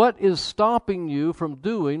 What is stopping you from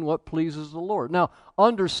doing what pleases the Lord? Now,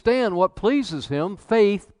 understand what pleases Him.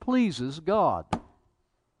 Faith pleases God.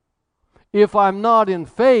 If I'm not in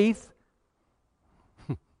faith,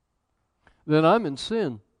 then I'm in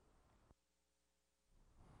sin.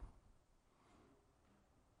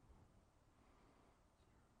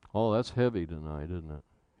 Oh, that's heavy tonight, isn't it?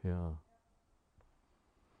 Yeah.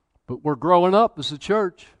 But we're growing up as a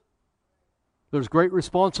church. There's great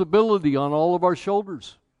responsibility on all of our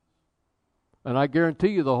shoulders. And I guarantee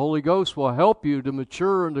you the Holy Ghost will help you to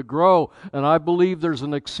mature and to grow. And I believe there's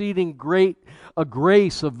an exceeding great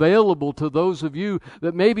grace available to those of you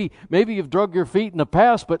that maybe you've drug your feet in the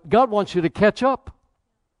past, but God wants you to catch up.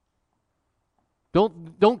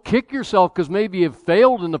 Don't kick yourself because maybe you've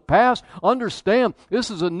failed in the past. Understand,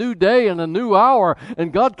 this is a new day and a new hour,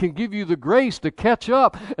 and God can give you the grace to catch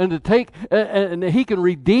up and to take, and He can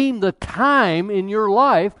redeem the time in your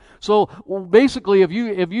life. So basically, if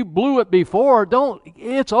you blew it before,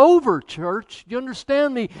 it's over, church. You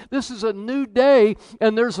understand me? This is a new day,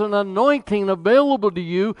 and there's an anointing available to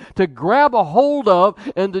you to grab a hold of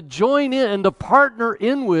and to join in and to partner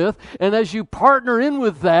in with. And as you partner in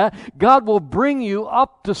with that, God will bring you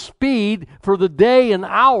up to speed for the day and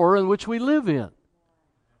hour in which we live in.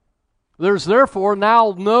 There's therefore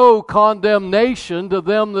now no condemnation to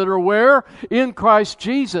them that are where? In Christ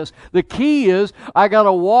Jesus. The key is I got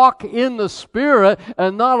to walk in the Spirit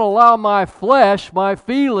and not allow my flesh, my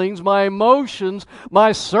feelings, my emotions,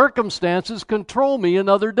 my circumstances control me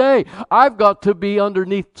another day. I've got to be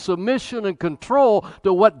underneath submission and control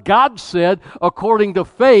to what God said according to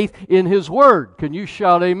faith in His Word. Can you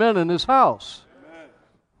shout amen in this house?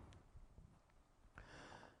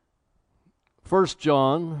 1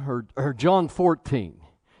 John, or John 14.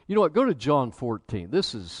 You know what? Go to John 14.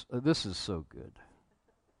 This is so good.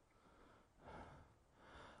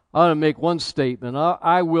 I want to make one statement.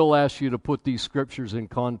 I will ask you to put these scriptures in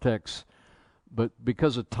context, but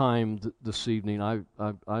because of time this evening, I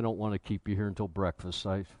don't want to keep you here until breakfast.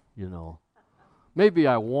 Maybe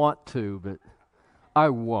I want to, but I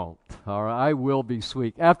won't. All right, I will be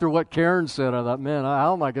sweet. After what Karen said, I thought, man,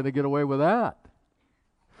 how am I going to get away with that?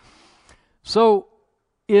 So,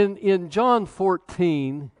 in John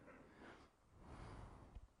 14,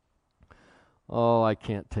 I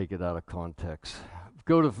can't take it out of context.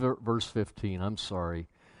 Go to verse 15. I'm sorry.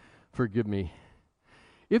 Forgive me.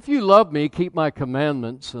 If you love me, keep my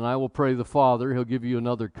commandments, and I will pray the Father. He'll give you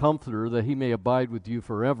another comforter, that He may abide with you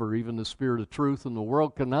forever, even the Spirit of truth, and the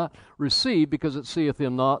world cannot receive, because it seeth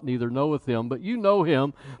Him not, neither knoweth Him. But you know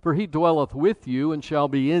Him, for He dwelleth with you, and shall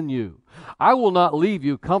be in you. I will not leave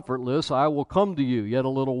you comfortless. I will come to you. Yet a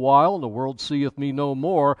little while, and the world seeth me no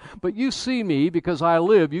more. But you see me, because I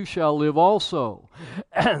live, you shall live also.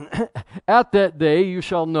 And at that day you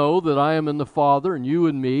shall know that I am in the Father, and you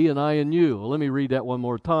in me, and I in you. Well, let me read that one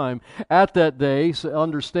more time. At that day,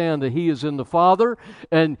 understand that He is in the Father,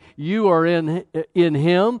 and you are in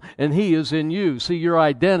Him, and He is in you. See your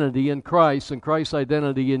identity in Christ, and Christ's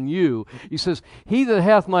identity in you. He says, He that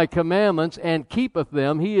hath my commandments and keepeth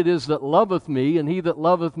them, he it is that loveth me, and he that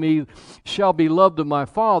loveth me shall be loved of my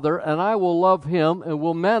Father, and I will love him and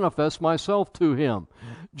will manifest myself to him.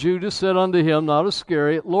 Judas said unto him, not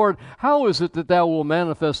Iscariot, Lord, how is it that thou wilt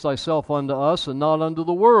manifest thyself unto us and not unto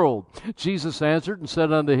the world? Jesus answered and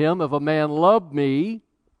said unto him, if a man love me,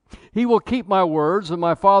 he will keep my words, and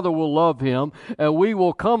my Father will love him, and we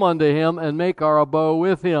will come unto him and make our abode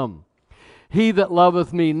with him. He that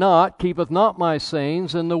loveth me not keepeth not my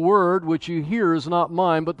sayings, and the word which you hear is not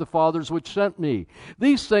mine, but the Father's which sent me.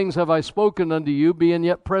 These things have I spoken unto you, being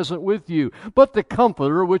yet present with you. But the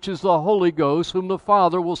Comforter, which is the Holy Ghost, whom the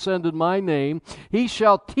Father will send in my name, He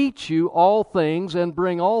shall teach you all things, and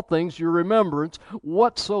bring all things to your remembrance,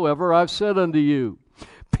 whatsoever I've said unto you.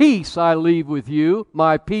 Peace I leave with you,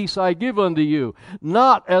 my peace I give unto you.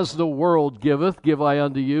 Not as the world giveth, give I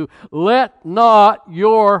unto you. Let not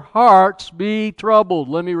your hearts be troubled.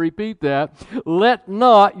 Let me repeat that. Let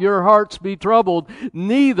not your hearts be troubled,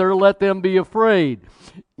 neither let them be afraid.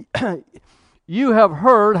 You have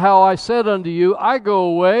heard how I said unto you, I go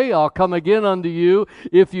away, I'll come again unto you.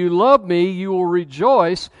 If you love me, you will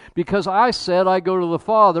rejoice, because I said I go to the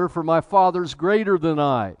Father, for my Father's greater than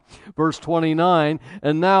I. Verse 29,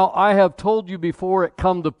 and now I have told you before it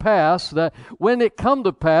come to pass, that when it come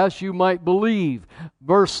to pass you might believe.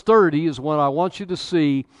 Verse 30 is what I want you to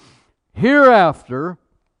see. Hereafter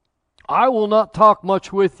I will not talk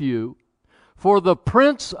much with you, for the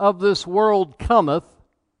prince of this world cometh,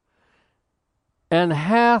 and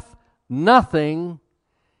hath nothing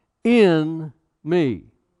in me.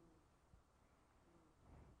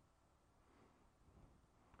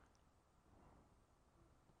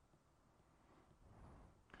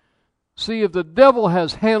 See, if the devil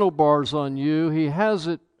has handlebars on you, he has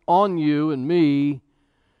it on you and me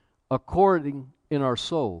according in our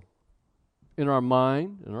soul, in our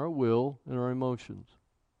mind, in our will, in our emotions.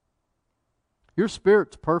 Your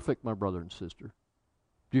spirit's perfect, my brother and sister.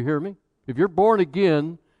 Do you hear me? If you're born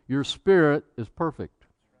again, your spirit is perfect.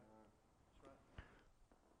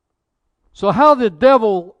 So how the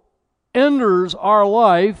devil enters our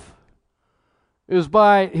life is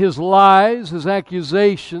by his lies, his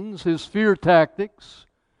accusations, his fear tactics,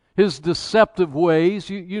 his deceptive ways.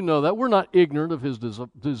 You know that. We're not ignorant of his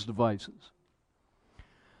devices.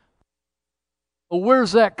 Well,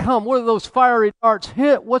 where's that come? Where do those fiery darts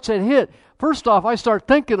hit? What's it hit? First off, I start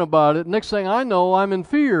thinking about it. Next thing I know, I'm in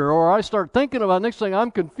fear. Or I start thinking about it. Next thing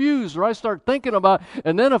I'm confused. Or I start thinking about it.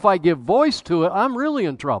 And then if I give voice to it, I'm really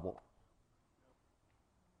in trouble.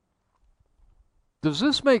 Does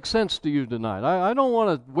this make sense to you tonight? I don't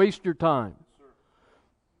want to waste your time.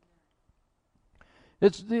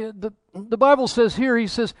 It's the Bible says here, he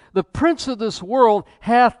says, the prince of this world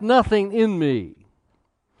hath nothing in me.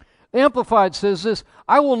 Amplified says this,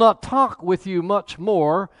 I will not talk with you much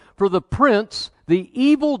more, for the prince, the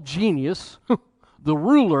evil genius, the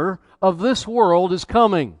ruler of this world is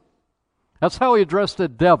coming. That's how he addressed the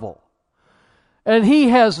devil. And he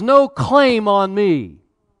has no claim on me.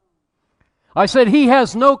 I said, he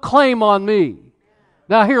has no claim on me.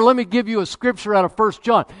 Now here, let me give you a scripture out of 1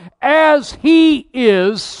 John. As he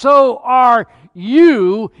is, so are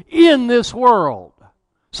you in this world.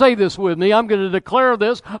 Say this with me. I'm going to declare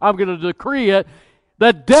this. I'm going to decree it.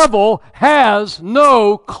 The devil has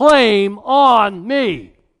no claim on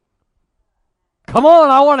me. Come on,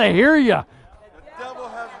 I want to hear you. The devil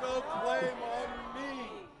has no claim on me.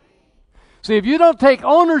 See, if you don't take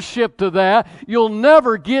ownership to that, you'll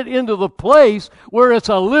never get into the place where it's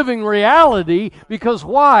a living reality. Because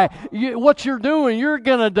why? What you're doing, you're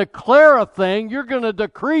going to declare a thing, you're going to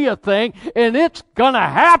decree a thing, and it's going to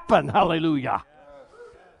happen. Hallelujah.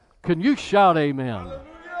 Can you shout amen? Hallelujah.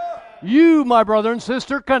 You, my brother and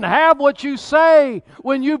sister, can have what you say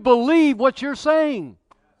when you believe what you're saying.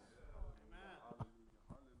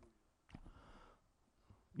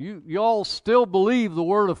 You all still believe the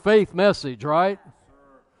word of faith message, right?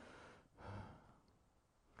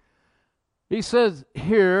 He says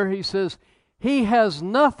here, he has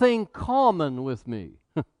nothing common with me.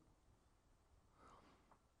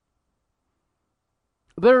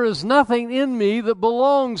 There is nothing in me that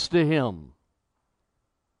belongs to him.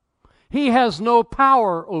 He has no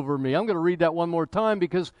power over me. I'm going to read that one more time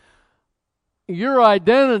because your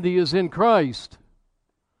identity is in Christ,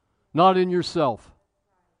 not in yourself.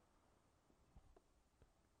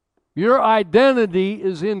 Your identity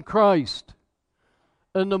is in Christ.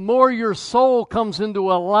 And the more your soul comes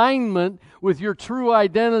into alignment with your true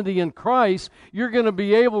identity in Christ, you're going to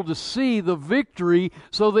be able to see the victory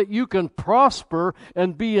so that you can prosper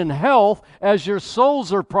and be in health as your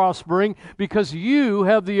souls are prospering, because you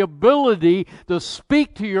have the ability to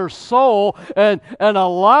speak to your soul and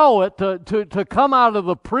allow it to come out of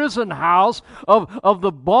the prison house of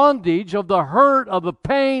the bondage, of the hurt, of the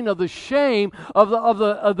pain, of the shame, of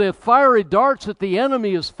the fiery darts that the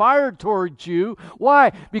enemy has fired towards you.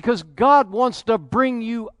 Why? Because God wants to bring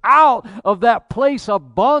you out of that place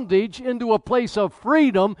of bondage into a place of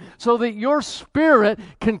freedom so that your spirit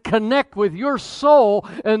can connect with your soul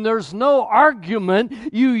and there's no argument.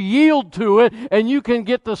 You yield to it and you can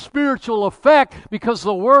get the spiritual effect, because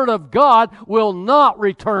the Word of God will not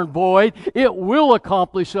return void. It will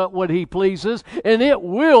accomplish what He pleases, and it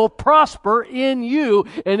will prosper in you,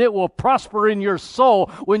 and it will prosper in your soul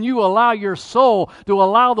when you allow your soul to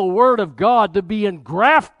allow the Word of God to be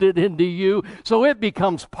engrafted into you so it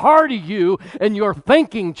becomes part of you, and your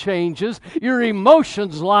thinking changes, your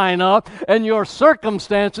emotions line up, and your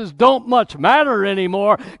circumstances don't much matter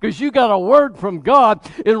anymore because you got a word from God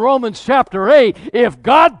in Romans chapter 8. If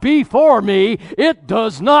God be for me, it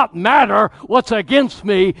does not matter what's against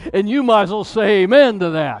me, and you might as well say amen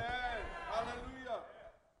to that.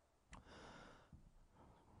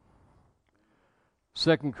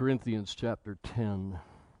 Hallelujah. 2 Corinthians chapter 10.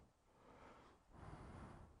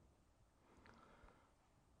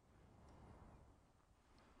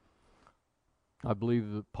 I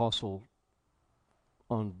believe the apostle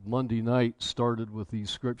on Monday night started with these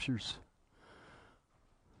scriptures.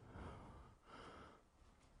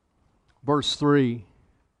 Verse 3,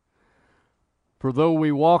 for though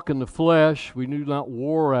we walk in the flesh, we do not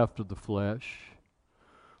war after the flesh.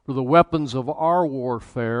 For the weapons of our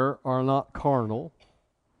warfare are not carnal,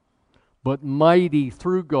 but mighty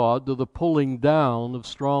through God to the pulling down of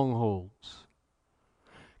strongholds,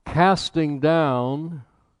 casting down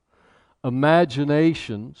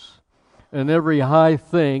imaginations and every high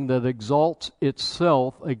thing that exalts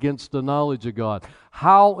itself against the knowledge of God.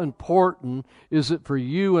 How important is it for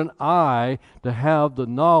you and I to have the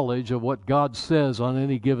knowledge of what God says on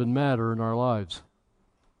any given matter in our lives?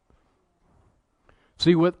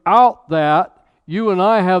 See, without that, you and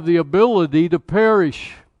I have the ability to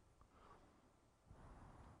perish.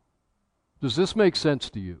 Does this make sense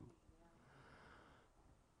to you?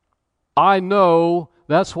 I know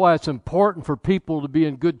that's why it's important for people to be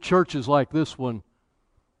in good churches like this one,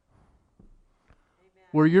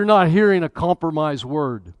 where you're not hearing a compromised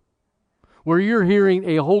word, where you're hearing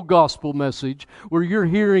a whole gospel message, where you're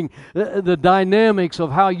hearing the dynamics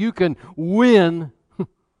of how you can win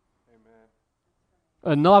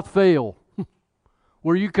and not fail.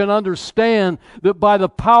 Where you can understand that by the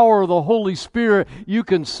power of the Holy Spirit, you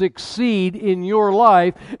can succeed in your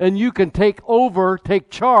life and you can take over, take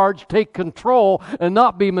charge, take control, and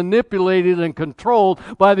not be manipulated and controlled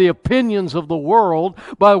by the opinions of the world,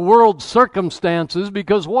 by world circumstances,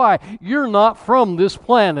 because why? You're not from this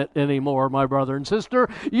planet anymore, my brother and sister.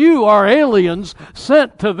 You are aliens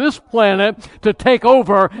sent to this planet to take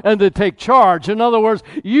over and to take charge. In other words,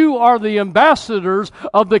 you are the ambassadors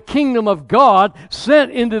of the kingdom of God, sent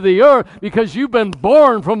into the earth because you've been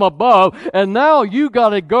born from above, and now you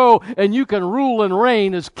got to go and you can rule and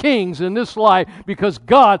reign as kings in this life because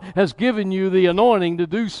God has given you the anointing to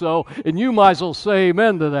do so, and you might as well say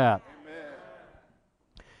amen to that.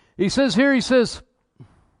 Amen. He says,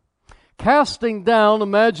 casting down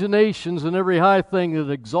imaginations and every high thing that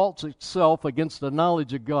exalts itself against the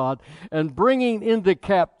knowledge of God, and bringing into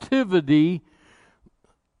captivity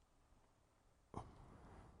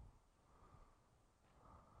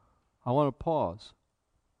I want to pause.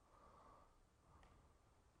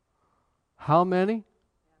 How many?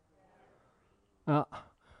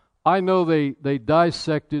 I know they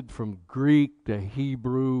dissected from Greek to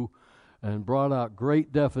Hebrew and brought out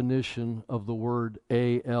great definition of the word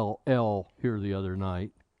A-L-L here the other night.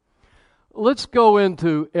 Let's go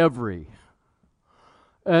into every.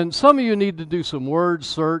 And some of you need to do some word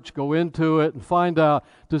search, go into it and find out,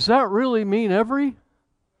 does that really mean every?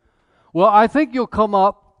 Well, I think you'll come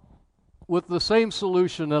up with the same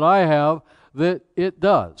solution that I have, that it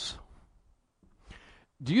does.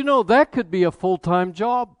 Do you know that could be a full-time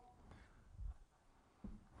job?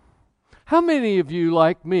 How many of you,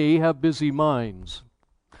 like me, have busy minds?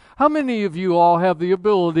 How many of you all have the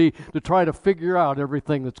ability to try to figure out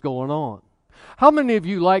everything that's going on? How many of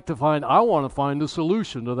you like to I want to find a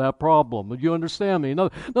solution to that problem? Would you understand me? In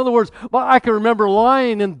other words, I can remember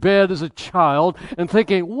lying in bed as a child and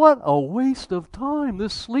thinking, what a waste of time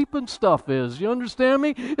this sleeping stuff is. You understand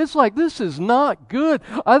me? It's like, this is not good.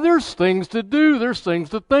 There's things to do. There's things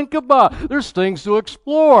to think about. There's things to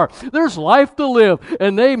explore. There's life to live.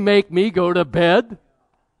 And they make me go to bed.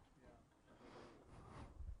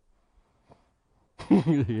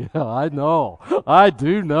 Yeah, I know. I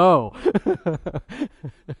do know.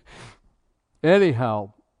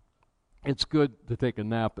 Anyhow, it's good to take a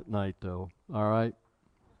nap at night, though. All right?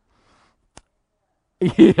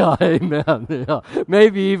 Yeah, amen. Yeah.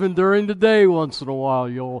 Maybe even during the day once in a while,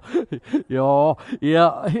 y'all.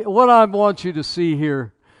 Yeah. What I want you to see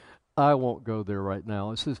here, I won't go there right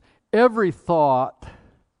now. It says, every thought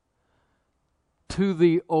to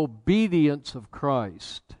the obedience of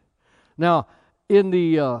Christ. Now, in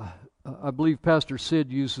the, I believe Pastor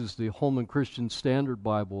Sid uses the Holman Christian Standard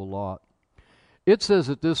Bible a lot. It says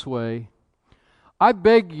it this way, I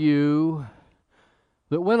beg you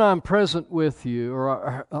that when I'm present with you,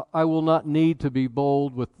 or I will not need to be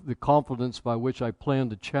bold with the confidence by which I plan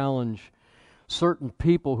to challenge certain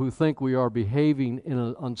people who think we are behaving in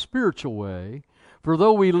an unspiritual way. For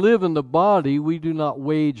though we live in the body, we do not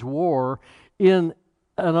wage war in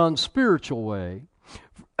an unspiritual way.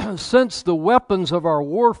 Since the weapons of our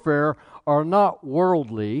warfare are not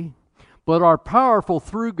worldly, but are powerful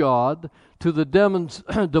through God to the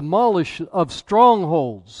demolish of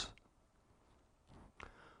strongholds.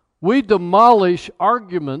 We demolish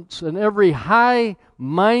arguments and every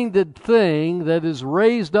high-minded thing that is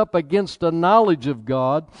raised up against the knowledge of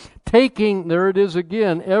God, taking, there it is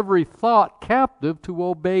again, every thought captive to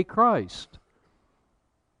obey Christ.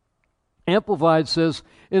 Amplified says,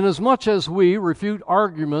 inasmuch as we refute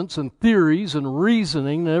arguments and theories and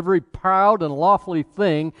reasoning and every proud and lofty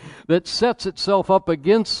thing that sets itself up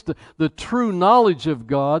against the true knowledge of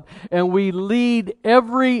God, and we lead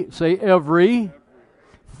every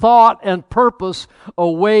thought and purpose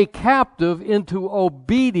away captive into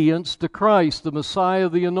obedience to Christ, the Messiah,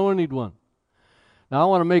 the Anointed One. Now I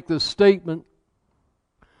want to make this statement.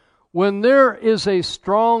 When there is a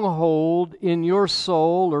stronghold in your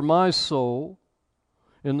soul or my soul,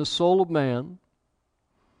 in the soul of man,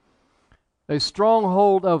 a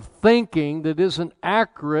stronghold of thinking that isn't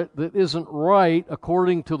accurate, that isn't right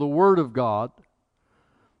according to the Word of God,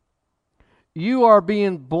 you are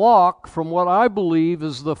being blocked from what I believe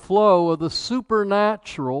is the flow of the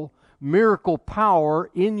supernatural miracle power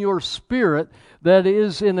in your spirit that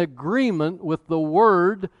is in agreement with the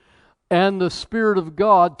Word and the Spirit of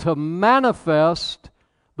God to manifest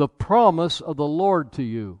the promise of the Lord to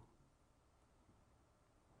you.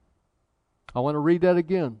 I want to read that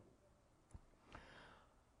again.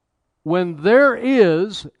 When there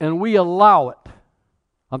is, and we allow it,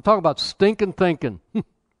 I'm talking about stinking thinking,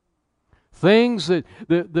 things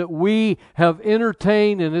that we have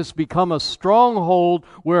entertained and it's become a stronghold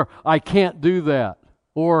where I can't do that,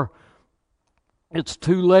 or it's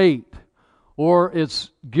too late, or it's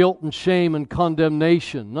guilt and shame and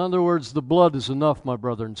condemnation. In other words, the blood is enough, my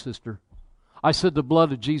brother and sister. I said the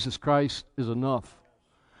blood of Jesus Christ is enough.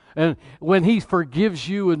 And when He forgives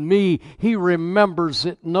you and me, He remembers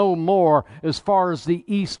it no more as far as the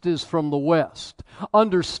east is from the west.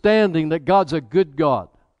 Understanding that God's a good God.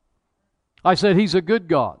 I said He's a good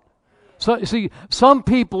God. So see, some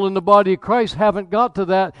people in the body of Christ haven't got to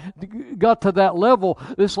that level.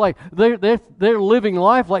 It's like they're living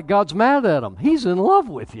life like God's mad at them. He's in love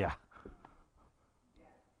with you.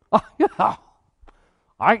 Yeah,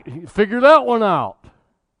 I figured that one out.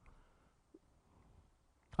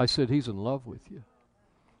 I said, He's in love with you.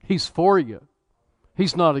 He's for you.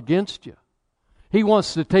 He's not against you. He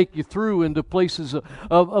wants to take you through into places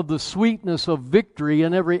of the sweetness of victory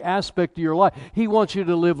in every aspect of your life. He wants you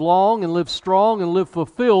to live long and live strong and live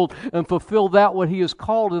fulfilled and fulfill that what He has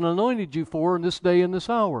called and anointed you for in this day and this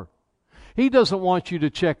hour. He doesn't want you to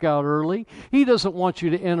check out early. He doesn't want you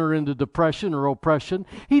to enter into depression or oppression.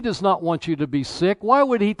 He does not want you to be sick. Why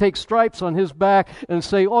would He take stripes on His back and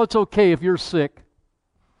say, oh, it's okay if you're sick?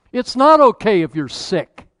 It's not okay if you're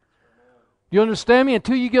sick. You understand me?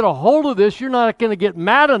 Until you get a hold of this, you're not going to get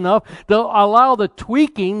mad enough to allow the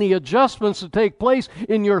tweaking, the adjustments to take place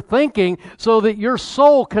in your thinking so that your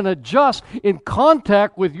soul can adjust in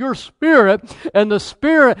contact with your spirit, and the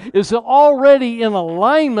spirit is already in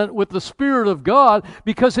alignment with the Spirit of God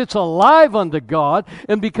because it's alive unto God,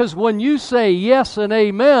 and because when you say yes and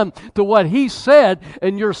amen to what He said,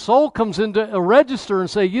 and your soul comes into a register and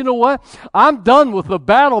say, you know what? I'm done with the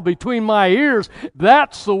battle between my ears.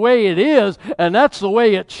 That's the way it is. And that's the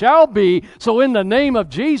way it shall be. So in the name of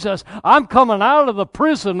Jesus, I'm coming out of the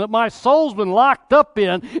prison that my soul's been locked up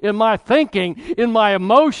in my thinking, in my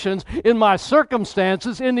emotions, in my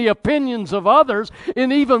circumstances, in the opinions of others,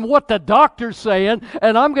 in even what the doctor's saying.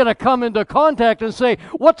 And I'm going to come into contact and say,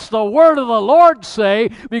 what's the word of the Lord say?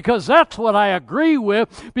 Because that's what I agree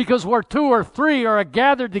with, because where two or three are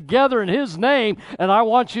gathered together in His name. And I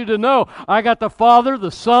want you to know, I got the Father, the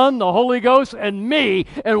Son, the Holy Ghost, and me,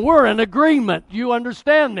 and we're in agreement. You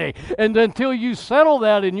understand me? And until you settle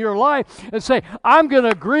that in your life and say, I'm going to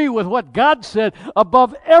agree with what God said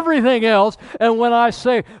above everything else. And when I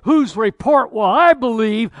say, whose report will I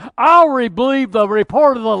believe? I'll believe the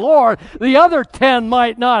report of the Lord. The other 10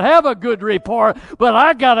 might not have a good report, but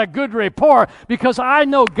I got a good report because I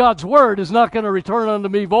know God's word is not going to return unto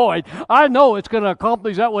me void. I know it's going to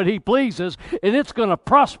accomplish that what He pleases, and it's going to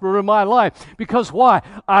prosper in my life. Because why?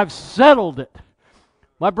 I've settled it.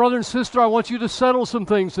 My brother and sister, I want you to settle some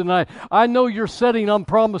things tonight. I know you're setting on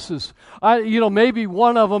promises. Maybe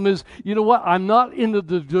one of them is, you know what, I'm not in the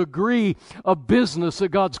degree of business that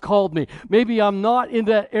God's called me. Maybe I'm not in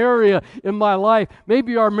that area in my life.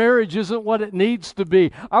 Maybe our marriage isn't what it needs to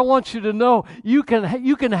be. I want you to know you can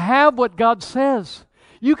have what God says.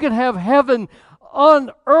 You can have heaven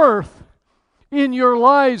on earth in your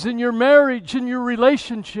lives, in your marriage, in your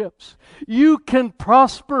relationships. You can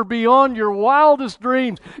prosper beyond your wildest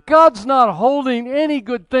dreams. God's not holding any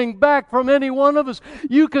good thing back from any one of us.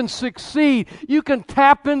 You can succeed. You can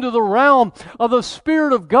tap into the realm of the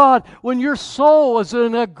Spirit of God when your soul is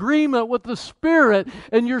in agreement with the Spirit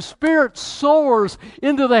and your spirit soars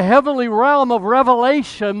into the heavenly realm of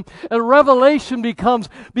revelation, and revelation becomes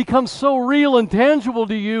so real and tangible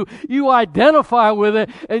to you. You identify with it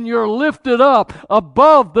and you're lifted up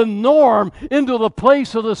above the norm into the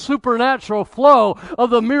place of the supernatural flow of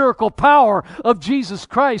the miracle power of Jesus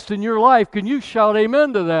Christ in your life. Can you shout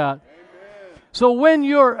amen to that? Amen. So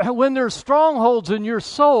when there's strongholds in your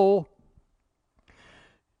soul,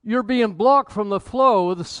 you're being blocked from the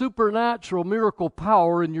flow of the supernatural miracle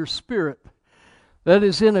power in your spirit that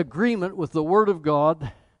is in agreement with the Word of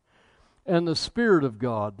God and the Spirit of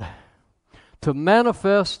God to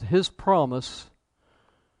manifest His promise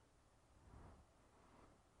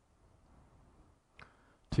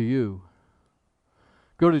to you.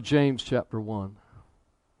 Go to James chapter 1.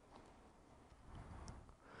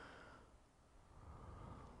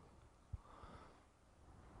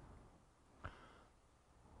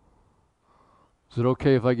 Is it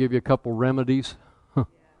okay if I give you a couple remedies?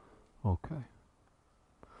 Okay.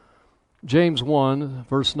 James 1,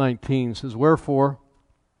 verse 19 says, "Wherefore,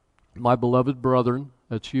 my beloved brethren,"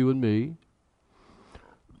 that's you and me,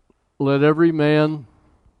 "let every man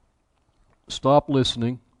stop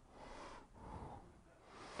listening,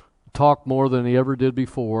 talk more than he ever did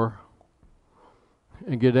before,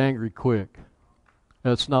 and get angry quick."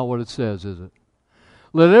 That's not what it says, is it?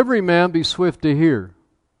 "Let every man be swift to hear,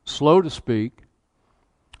 slow to speak,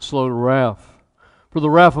 slow to wrath. For the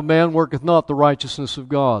wrath of man worketh not the righteousness of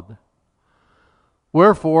God.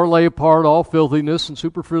 Wherefore lay apart all filthiness and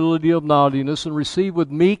superfluity of naughtiness, and receive with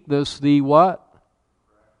meekness the what?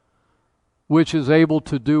 Which is able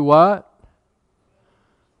to do what?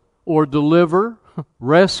 Or deliver,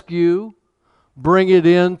 rescue, bring it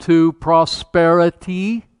into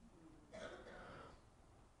prosperity."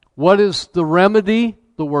 What is the remedy?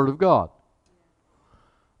 The Word of God.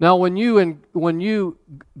 Now, when you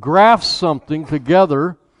graft something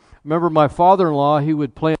together, remember my father-in-law, he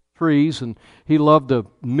would plant trees, and he loved to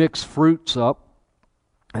mix fruits up,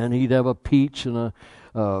 and he'd have a peach and a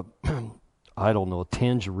a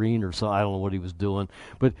tangerine or something. I don't know what he was doing,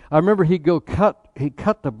 but I remember he'd cut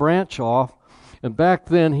the branch off, and back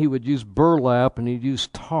then he would use burlap and he'd use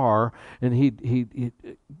tar, and he'd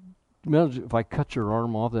imagine if I cut your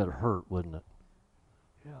arm off, that'd hurt, wouldn't it?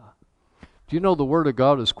 Yeah. Do you know the Word of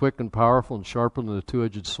God is quick and powerful and sharper than a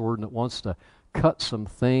two-edged sword, and it wants to cut some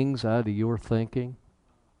things out of your thinking?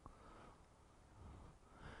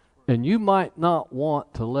 And you might not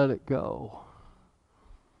want to let it go.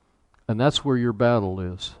 And that's where your battle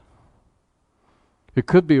is. It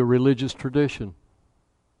could be a religious tradition.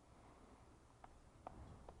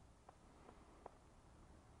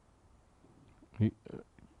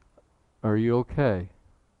 Are you okay?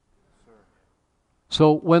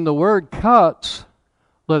 So when the Word cuts,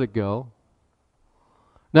 let it go.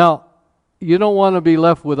 Now, you don't want to be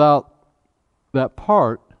left without that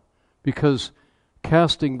part, because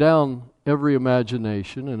casting down every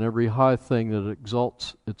imagination and every high thing that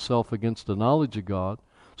exalts itself against the knowledge of God.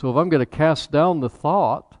 So if I'm going to cast down the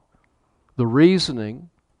thought, the reasoning,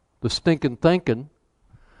 the stinking thinking,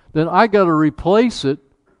 then I got to replace it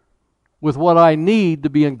with what I need to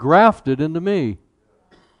be engrafted into me.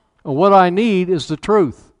 And what I need is the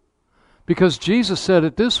truth. Because Jesus said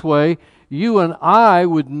it this way, you and I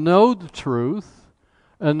would know the truth,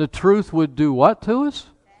 and the truth would do what to us?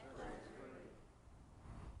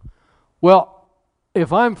 Well,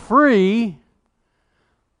 if I'm free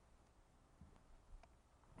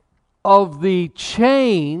of the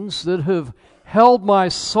chains that have held my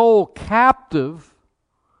soul captive,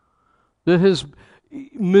 that has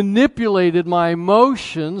manipulated my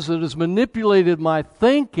emotions, that has manipulated my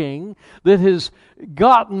thinking, that has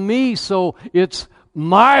gotten me so it's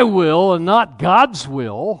my will and not God's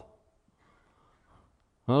will.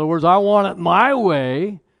 In other words, I want it my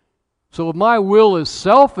way. So if my will is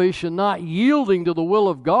selfish and not yielding to the will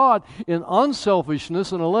of God in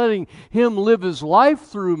unselfishness and letting Him live His life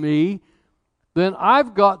through me, then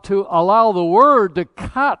I've got to allow the Word to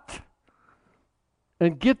cut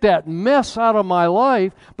and get that mess out of my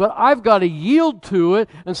life, but I've got to yield to it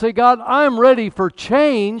and say, God, I'm ready for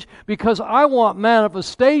change because I want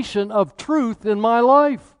manifestation of truth in my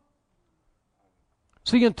life.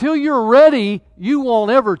 See, until you're ready, you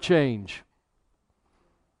won't ever change.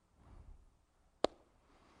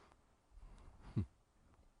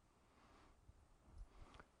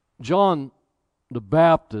 John the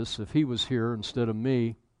Baptist, if he was here instead of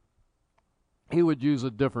me, he would use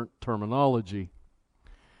a different terminology.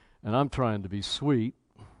 And I'm trying to be sweet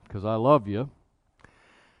because I love you.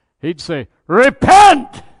 He'd say,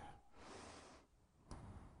 repent!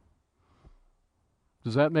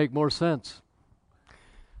 Does that make more sense?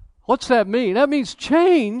 What's that mean? That means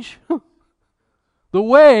change the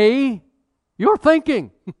way you're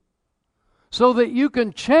thinking so that you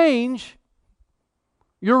can change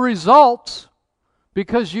your results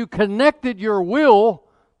because you connected your will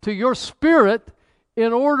to your spirit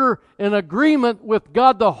in agreement with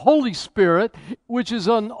God the Holy Spirit, which is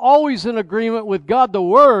always in agreement with God the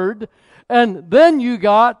Word, and then you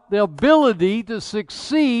got the ability to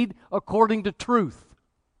succeed according to truth.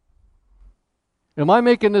 Am I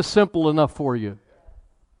making this simple enough for you?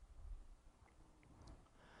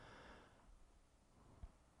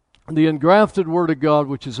 The engrafted Word of God,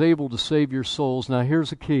 which is able to save your souls. Now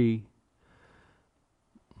here's a key.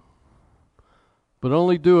 But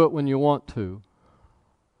only do it when you want to.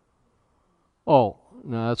 Oh,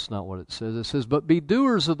 No, that's not what it says. It says, but be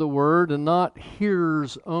doers of the word and not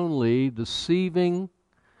hearers only, deceiving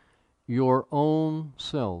your own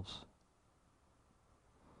selves.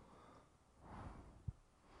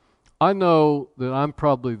 I know that I'm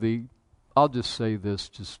probably I'll just say this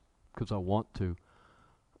just because I want to.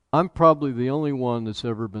 I'm probably the only one that's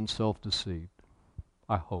ever been self-deceived.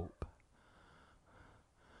 I hope.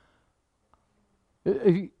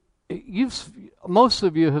 Most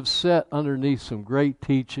of you have sat underneath some great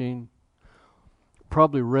teaching,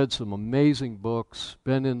 probably read some amazing books,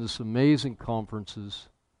 been into some amazing conferences.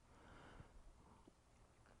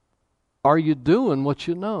 Are you doing what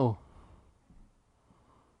you know?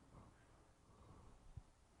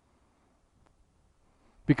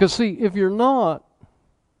 Because see, if you're not,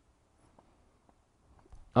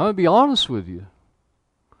 I'm going to be honest with you,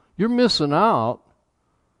 you're missing out.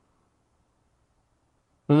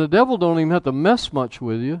 And the devil don't even have to mess much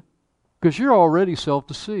with you because you're already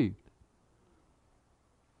self-deceived.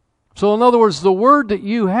 So in other words, the word that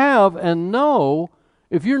you have and know,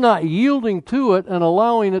 if you're not yielding to it and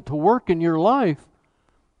allowing it to work in your life,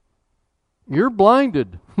 you're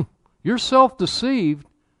blinded. You're self-deceived,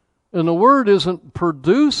 and the word isn't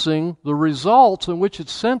producing the results in which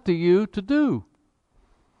it's sent to you to do.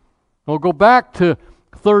 I'll go back to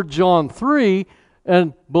 3 John 3,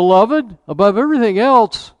 and beloved, above everything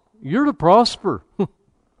else, you're to prosper.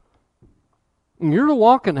 And you're to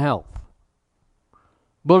walk in health.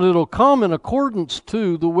 But it'll come in accordance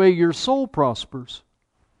to the way your soul prospers.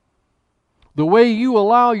 The way you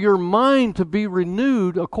allow your mind to be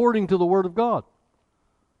renewed according to the Word of God.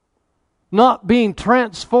 Not being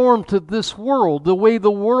transformed to this world, the way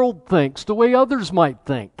the world thinks, the way others might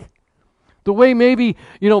think. The way maybe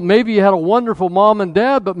you had a wonderful mom and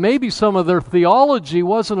dad, but maybe some of their theology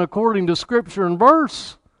wasn't according to Scripture and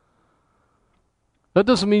verse. That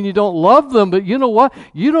doesn't mean you don't love them, but you know what?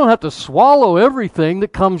 You don't have to swallow everything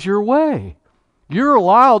that comes your way. You're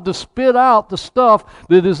allowed to spit out the stuff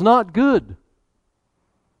that is not good.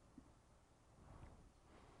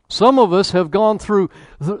 Some of us have gone through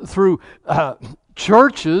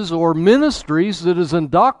churches or ministries that has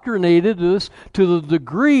indoctrinated us to the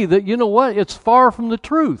degree that, you know what, it's far from the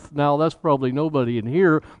truth. Now, that's probably nobody in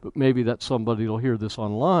here, but maybe that's somebody who'll hear this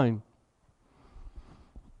online.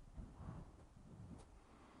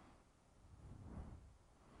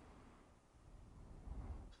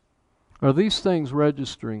 Are these things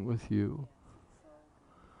registering with you?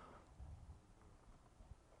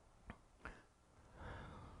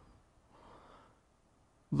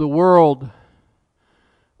 The world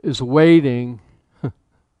is waiting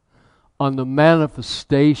on the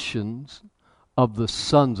manifestations of the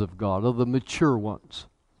sons of God, of the mature ones.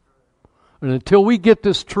 And until we get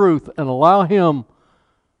this truth and allow Him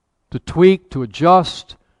to tweak, to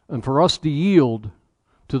adjust, and for us to yield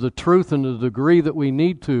to the truth in the degree that we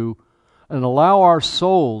need to, and allow our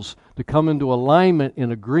souls to come into alignment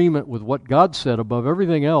in agreement with what God said above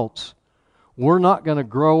everything else, we're not going to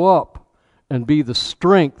grow up and be the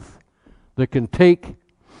strength that can take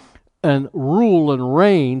and rule and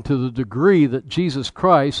reign to the degree that Jesus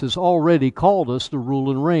Christ has already called us to rule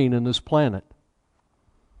and reign in this planet.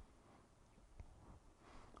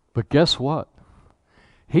 But guess what?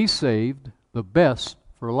 He saved the best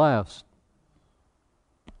for last.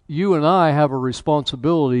 You and I have a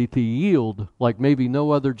responsibility to yield like maybe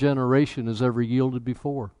no other generation has ever yielded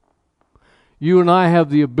before. You and I have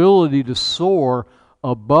the ability to soar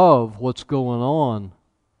above what's going on.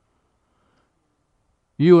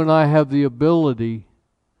 You and I have the ability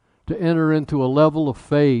to enter into a level of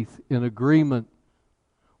faith in agreement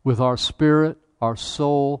with our spirit, our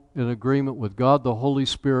soul, in agreement with God, the Holy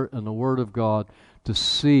Spirit, and the Word of God, to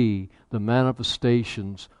see the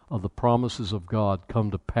manifestations of the promises of God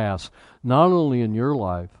come to pass, not only in your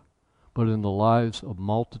life, but in the lives of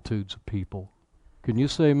multitudes of people. Can you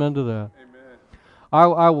say amen to that? Amen.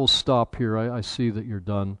 I will stop here. I see that you're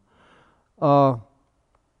done.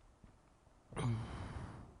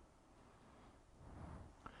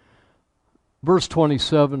 Verse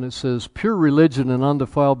 27, it says, pure religion and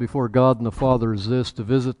undefiled before God and the Father is this, to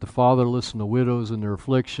visit the fatherless and the widows in their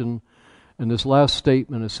affliction. And this last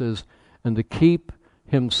statement, it says, and to keep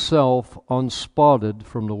himself unspotted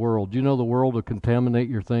from the world. Do you know the world will contaminate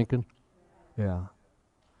your thinking? Yeah.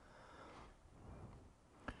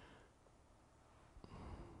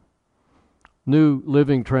 New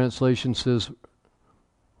Living Translation says,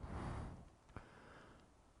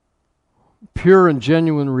 pure and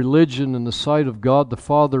genuine religion in the sight of God the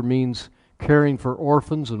Father means caring for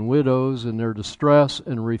orphans and widows in their distress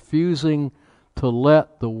and refusing to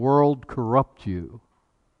let the world corrupt you.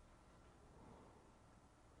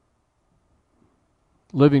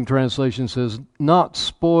 Living Translation says, not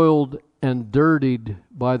spoiled and dirtied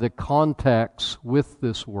by the contacts with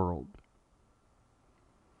this world.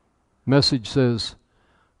 Message says,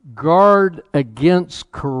 guard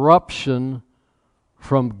against corruption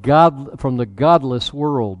from the godless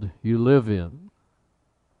world you live in.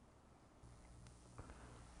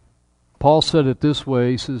 Paul said it this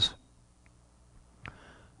way. He says,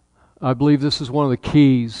 I believe this is one of the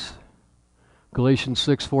keys. Galatians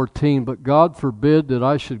 6:14, but God forbid that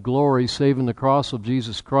I should glory save in the cross of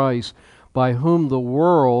Jesus Christ, by whom the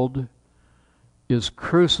world is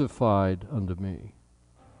crucified unto me.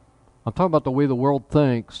 I'm talking about the way the world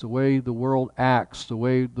thinks, the way the world acts, the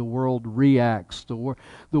way the world reacts, the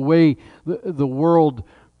way the world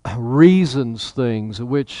reasons things,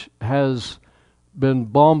 which has been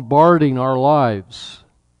bombarding our lives.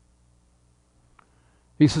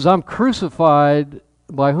 He says, I'm crucified,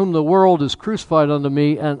 by whom the world is crucified unto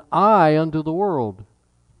me, and I unto the world.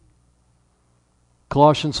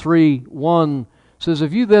 Colossians 3:1 says,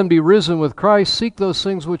 if you then be risen with Christ, seek those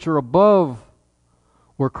things which are above,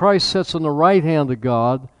 where Christ sits on the right hand of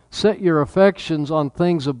God. Set your affections on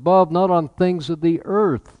things above, not on things of the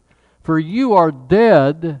earth. For you are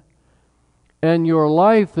dead, and your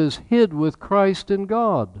life is hid with Christ in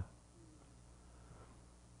God.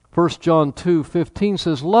 1 John 2:15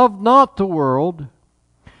 says, love not the world,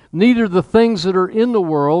 neither the things that are in the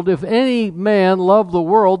world. If any man love the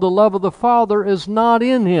world, the love of the Father is not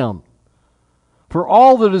in him. For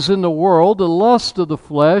all that is in the world, the lust of the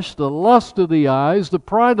flesh, the lust of the eyes, the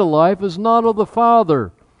pride of life, is not of the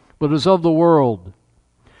Father, but is of the world.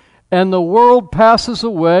 And the world passes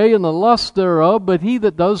away, and the lust thereof, but he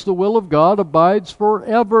that does the will of God abides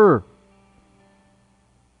forever.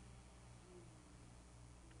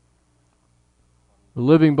 The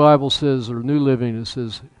Living Bible says, or New Living, it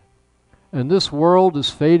says, and this world is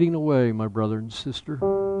fading away, my brother and sister,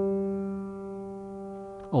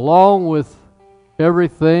 along with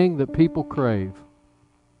everything that people crave.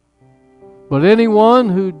 But anyone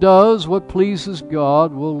who does what pleases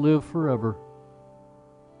God will live forever.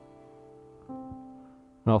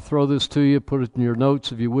 And I'll throw this to you, put it in your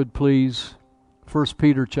notes if you would please. 1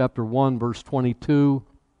 Peter chapter 1, verse 22.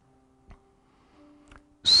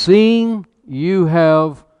 Seeing you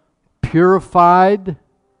have purified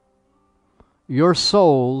your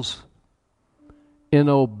souls in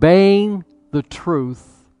obeying the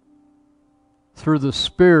truth through the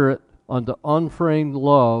Spirit unto unfeigned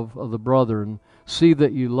love of the brethren, see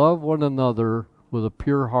that you love one another with a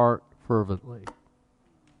pure heart fervently.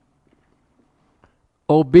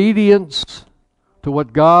 Obedience to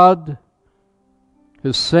what God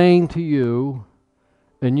is saying to you,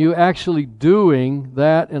 and you actually doing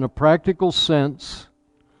that in a practical sense,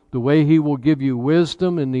 the way He will give you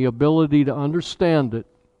wisdom and the ability to understand it,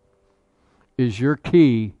 is your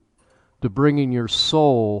key to bringing your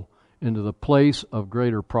soul into the place of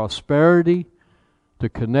greater prosperity, to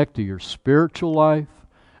connect to your spiritual life,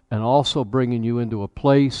 and also bringing you into a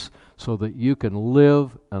place so that you can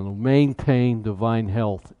live and maintain divine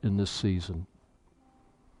health in this season.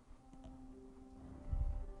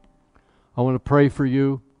 I want to pray for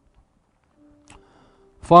you.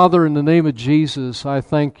 Father, in the name of Jesus, I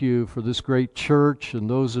thank you for this great church and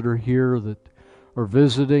those that are here that are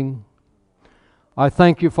visiting. I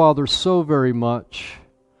thank you, Father, so very much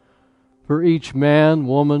for each man,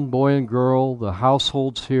 woman, boy, and girl, the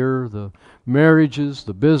households here, the marriages,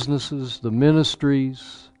 the businesses, the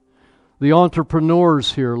ministries, the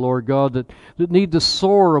entrepreneurs here, Lord God, that need to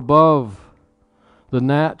soar above the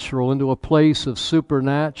natural into a place of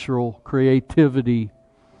supernatural creativity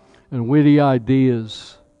and witty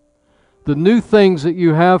ideas. The new things that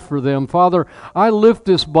you have for them. Father, I lift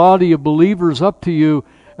this body of believers up to you,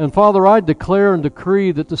 and Father, I declare and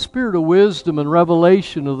decree that the spirit of wisdom and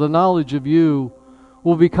revelation of the knowledge of you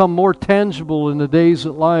will become more tangible in the days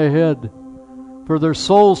that lie ahead. For their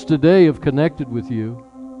souls today have connected with you.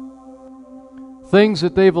 Things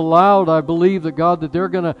that they've allowed, I believe that God, that they're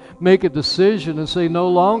going to make a decision and say, no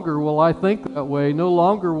longer will I think that way, no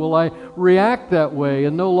longer will I react that way,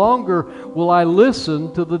 and no longer will I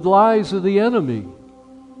listen to the lies of the enemy.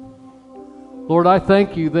 Lord, I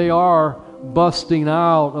thank you they are busting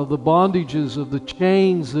out of the bondages of the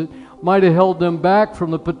chains that might have held them back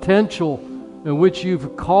from the potential in which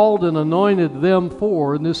you've called and anointed them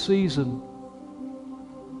for in this season.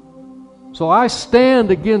 So I stand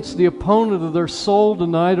against the opponent of their soul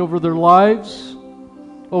tonight over their lives,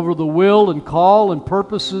 over the will and call and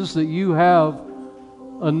purposes that you have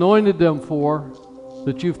anointed them for,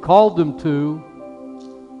 that you've called them to.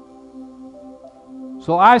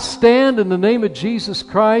 So I stand in the name of Jesus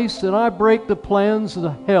Christ and I break the plans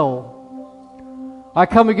of hell. I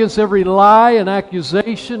come against every lie and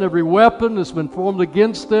accusation, every weapon that's been formed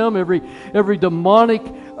against them, every demonic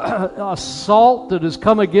assault that has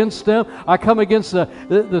come against them. I come against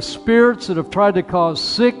the spirits that have tried to cause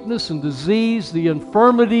sickness and disease, the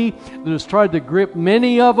infirmity that has tried to grip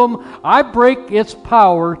many of them. I break its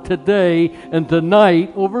power today and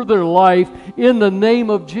tonight over their life in the name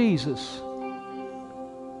of Jesus.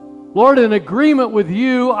 Lord, in agreement with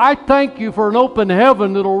you, I thank you for an open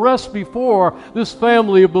heaven that will rest before this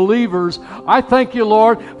family of believers. I thank you,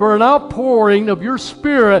 Lord, for an outpouring of your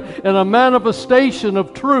Spirit and a manifestation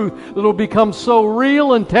of truth that will become so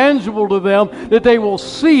real and tangible to them that they will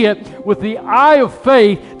see it with the eye of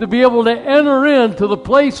faith to be able to enter into the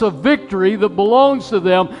place of victory that belongs to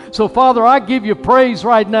them. So, Father, I give you praise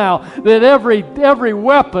right now that every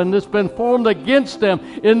weapon that's been formed against them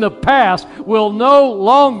in the past will no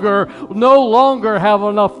longer have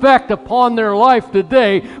an effect upon their life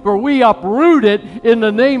today, for we uproot it in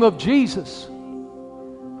the name of Jesus.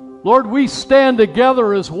 Lord, we stand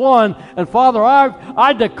together as one, and Father,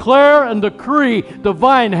 I declare and decree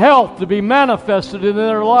divine health to be manifested in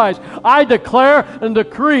their lives. I declare and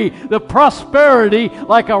decree that prosperity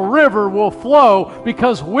like a river will flow,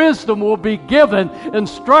 because wisdom will be given,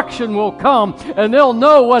 instruction will come, and they'll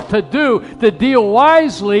know what to do to deal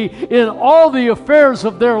wisely in all the affairs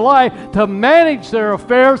of their life, to manage their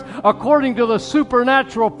affairs according to the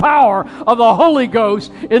supernatural power of the Holy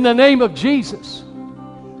Ghost in the name of Jesus.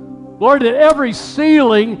 Lord, that every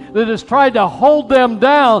ceiling that has tried to hold them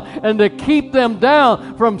down and to keep them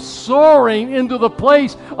down from soaring into the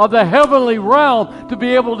place of the heavenly realm, to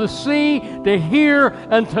be able to see, to hear,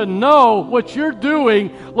 and to know what you're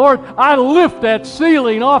doing, Lord, I lift that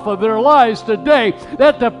ceiling off of their lives today.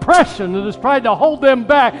 That depression that has tried to hold them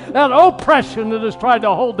back, that oppression that has tried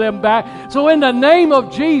to hold them back. So in the name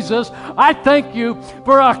of Jesus, I thank you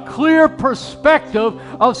for a clear perspective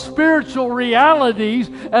of spiritual realities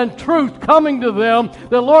and truth coming to them,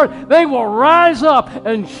 that, Lord, they will rise up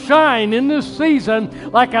and shine in this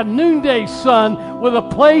season like a noonday sun, with a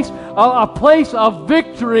place of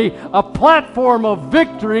victory, a platform of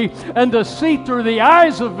victory, and to see through the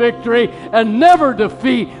eyes of victory and never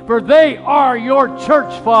defeat, for they are your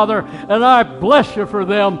church, Father, and I bless you for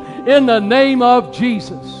them in the name of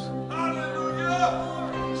Jesus.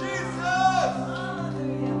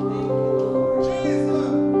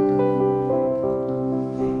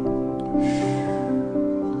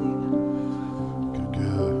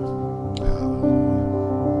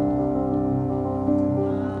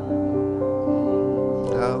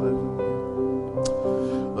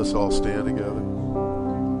 Let's all stand together.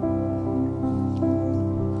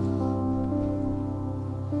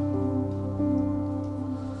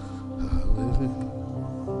 Hallelujah.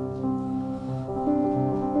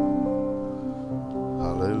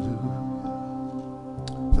 Hallelujah.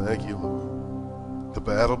 Thank you, Lord. The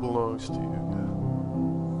battle belongs to you,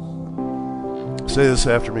 God. Say this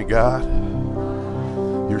after me. God,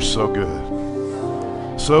 you're so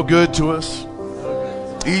good. So good to us.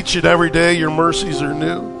 Each and every day your mercies are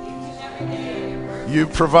new.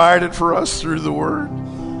 You've provided for us through the Word.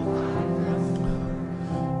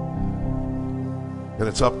 And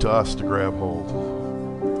it's up to us to grab hold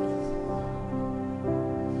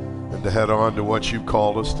and to head on to what you've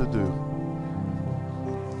called us to do.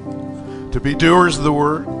 To be doers of the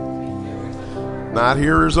Word, not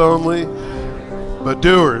hearers only, but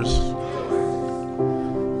doers.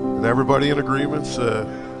 And everybody in agreement said,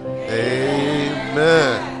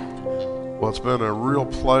 amen. Well, it's been a real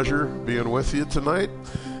pleasure being with you tonight.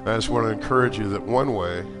 I just want to encourage you that one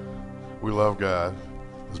way we love God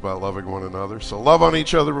is by loving one another. So love on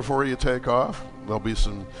each other before you take off. There'll be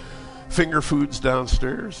some finger foods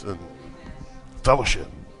downstairs and fellowship.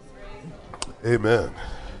 Amen.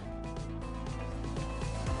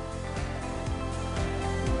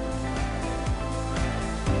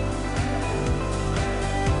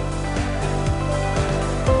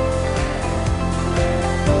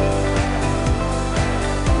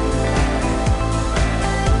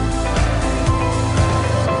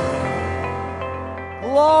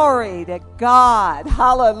 Glory to God.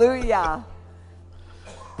 Hallelujah.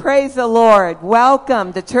 Praise the Lord.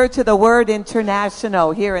 Welcome to Church of the Word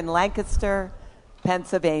International here in Lancaster,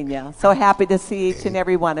 Pennsylvania. So happy to see each and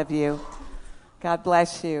every one of you. God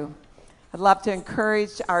bless you. I'd love to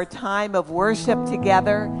encourage our time of worship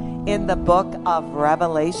together in the book of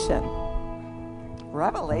Revelation.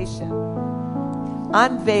 Revelation.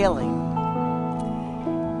 Unveiling.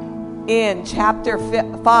 In chapter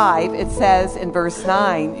 5, it says in verse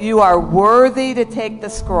 9, you are worthy to take the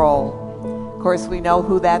scroll. Of course, we know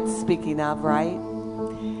who that's speaking of, right?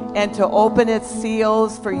 And to open its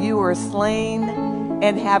seals, for you were slain,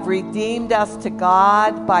 and have redeemed us to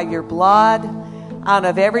God by your blood out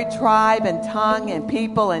of every tribe and tongue and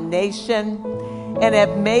people and nation, and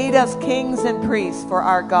have made us kings and priests for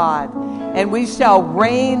our God, and we shall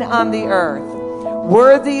reign on the earth.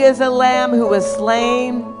 Worthy is a Lamb who was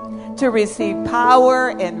slain to receive power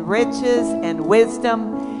and riches and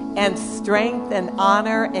wisdom and strength and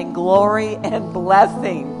honor and glory and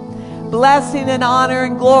blessing. Blessing and honor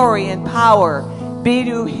and glory and power be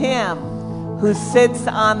to him who sits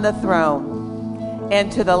on the throne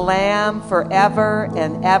and to the Lamb forever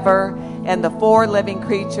and ever. And the 4 living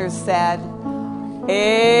creatures said,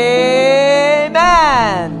 Amen.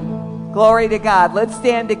 Glory to God. Let's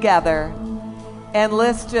stand together and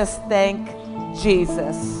let's just thank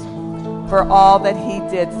Jesus for all that he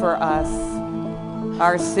did for us,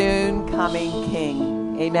 our soon coming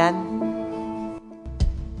King. Amen.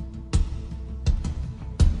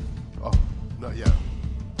 Oh, not yet.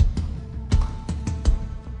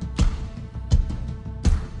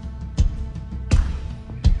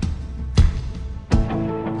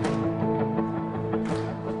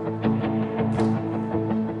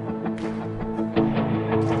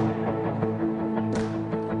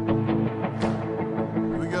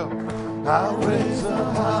 I'll raise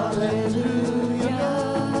a hallelujah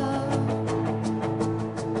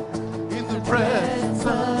in the presence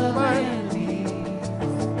of my enemies.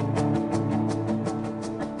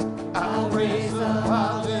 I'll raise a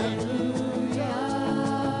hallelujah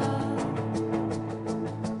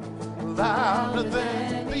louder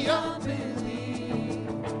than the unbelief.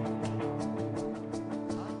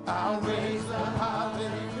 I'll raise a hallelujah.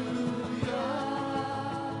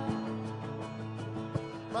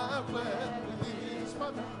 My weapon is my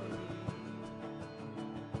victory.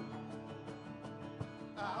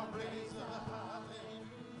 I'll raise a hallelujah.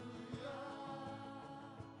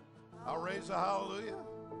 I'll raise a hallelujah,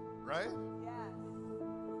 right? Yes.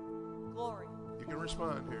 Glory. You can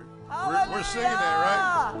respond here. Hallelujah. We're singing that,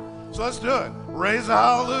 right? So let's do it. Raise a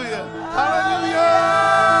hallelujah. Hallelujah.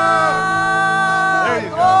 There you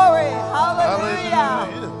go. Glory. Hallelujah.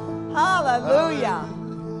 Hallelujah.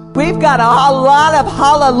 We've got a lot of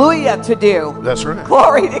hallelujah to do. That's right.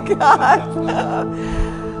 Glory to God.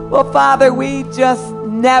 Well, Father, we just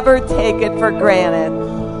never take it for granted.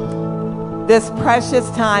 This precious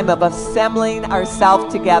time of assembling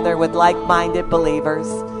ourselves together with like-minded believers.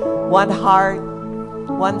 One heart,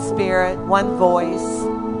 one spirit, one voice.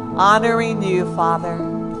 Honoring you, Father.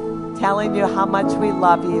 Telling you how much we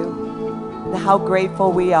love you and how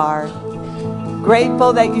grateful we are.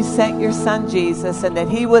 Grateful that you sent your son Jesus and that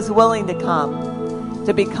he was willing to come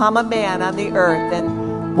to become a man on the earth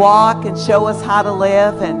and walk and show us how to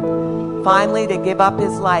live, and finally to give up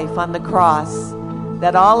his life on the cross,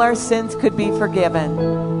 that all our sins could be forgiven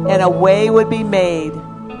and a way would be made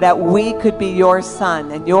that we could be your son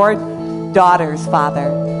and your daughters, Father,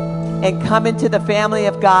 and come into the family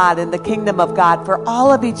of God and the kingdom of God for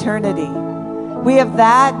all of eternity. We have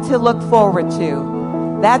that to look forward to.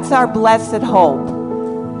 That's our blessed hope.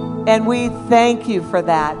 And we thank you for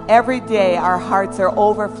that. Every day our hearts are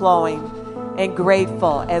overflowing and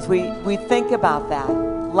grateful as we think about that.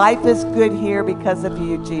 Life is good here because of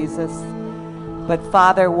you, Jesus. But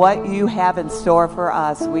Father, what you have in store for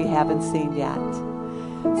us, we haven't seen yet.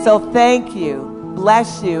 So thank you.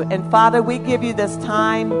 Bless you. And Father, we give you this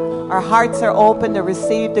time. Our hearts are open to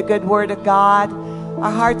receive the good word of God.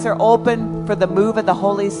 Our hearts are open for the move of the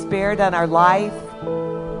Holy Spirit on our life.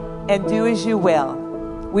 And do as you will.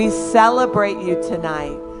 We celebrate you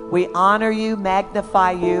tonight. We honor you,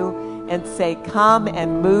 magnify you, and say, come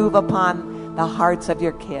and move upon the hearts of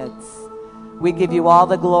your kids. We give you all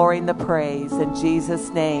the glory and the praise in Jesus'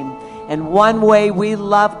 name. And one way we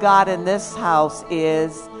love God in this house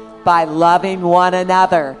is by loving one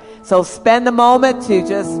another. So spend a moment to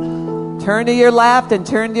just turn to your left and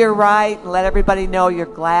turn to your right and let everybody know you're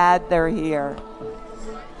glad they're here.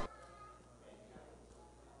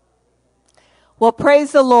 Well,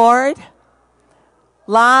 praise the Lord.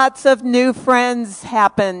 Lots of new friendships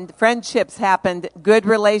happened, good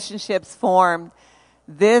relationships formed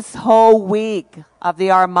this whole week of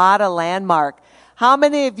the Armada Landmark. How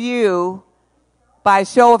many of you, by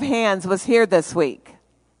show of hands, was here this week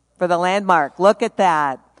for the Landmark? Look at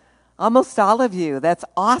that. Almost all of you. That's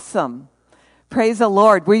awesome. Praise the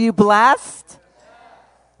Lord. Were you blessed?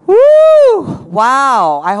 Woo!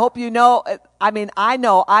 Wow. I hope you know, I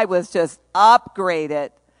know I was just upgraded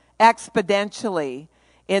exponentially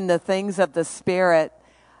in the things of the Spirit.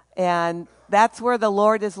 And that's where the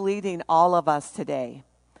Lord is leading all of us today.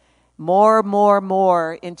 More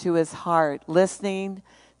into his heart, listening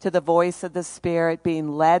to the voice of the Spirit, being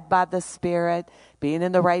led by the Spirit, being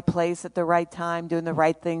in the right place at the right time, doing the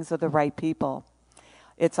right things with the right people.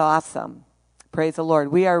 It's awesome. Praise the Lord.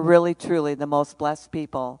 We are really, truly the most blessed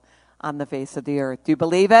people on the face of the earth. Do you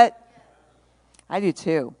believe it? I do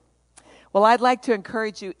too. Well, I'd like to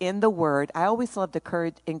encourage you in the Word. I always love to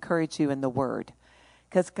encourage you in the Word,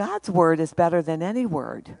 because God's Word is better than any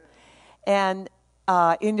word. And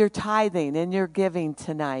in your tithing, in your giving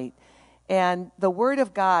tonight, and the Word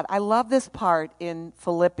of God, I love this part in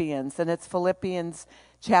Philippians, and it's Philippians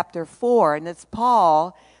chapter 4, and it's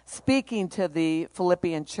Paul speaking to the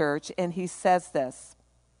Philippian church, and he says this: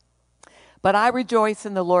 "But I rejoice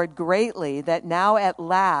in the Lord greatly that now at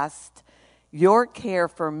last your care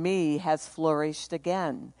for me has flourished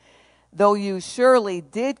again, though you surely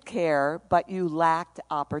did care, but you lacked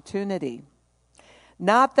opportunity.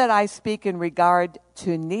 Not that I speak in regard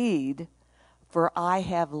to need, for I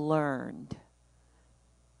have learned."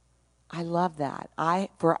 I love that.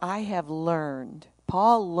 For I have learned,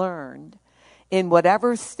 Paul learned, in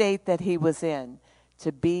whatever state that he was in,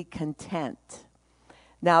 to be content.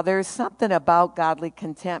 Now, there's something about godly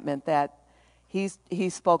contentment that he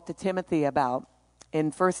spoke to Timothy about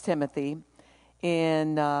in 1 Timothy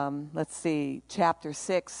in, chapter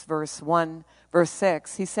 6, verse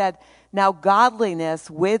 6. He said, "Now godliness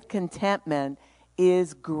with contentment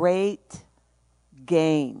is great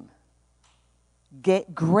gain."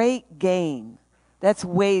 Great gain. That's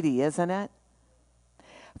weighty, isn't it?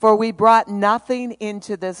 "For we brought nothing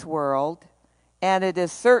into this world, and it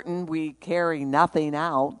is certain we carry nothing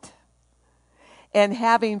out. And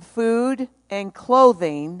having food and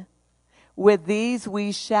clothing, with these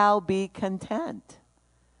we shall be content."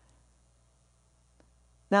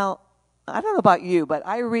 Now, I don't know about you, but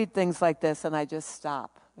I read things like this and I just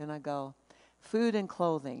stop and I go, food and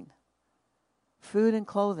clothing. Food and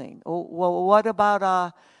clothing. Well, what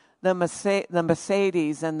about the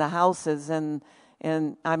Mercedes and the houses and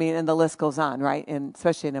the list goes on, right? And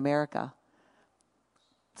especially in America.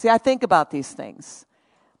 See, I think about these things.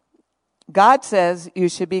 God says you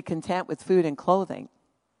should be content with food and clothing.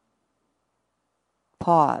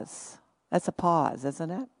 Pause. That's a pause, isn't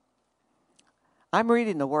it? I'm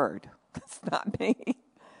reading the Word. That's not me.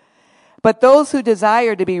 "But those who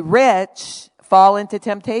desire to be rich fall into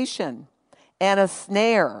temptation and a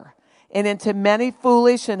snare, and into many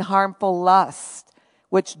foolish and harmful lusts,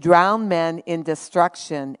 which drown men in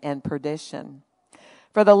destruction and perdition.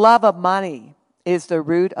 For the love of money is the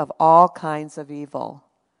root of all kinds of evil,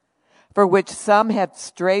 for which some have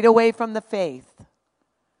strayed away from the faith."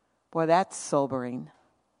 Boy, that's sobering.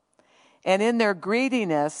 "And in their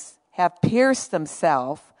greediness have pierced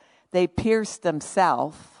themselves." They pierced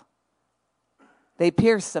themselves. They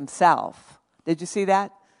pierced themselves. Did you see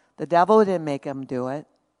that? The devil didn't make them do it.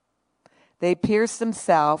 "They pierced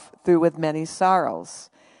themselves through with many sorrows.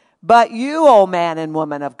 But you, O man and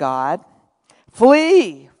woman of God,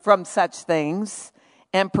 flee from such things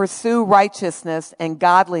and pursue righteousness and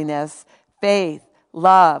godliness, faith,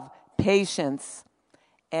 love, patience,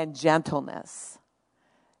 and gentleness."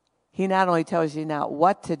 He not only tells you not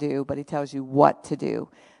what to do, but he tells you what to do.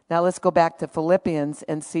 Now let's go back to Philippians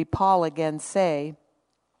and see Paul again say,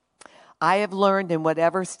 "I have learned in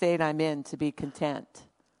whatever state I'm in to be content."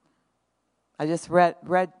 I just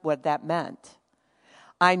read what that meant.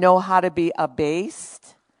 "I know how to be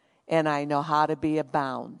abased, and I know how to be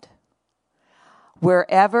abound.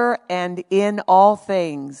 Wherever and in all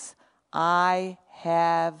things, I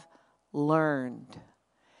have learned."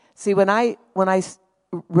 See, when I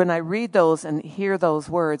read those and hear those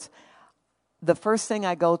words, the first thing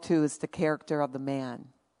I go to is the character of the man.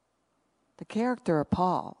 The character of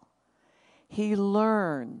Paul. He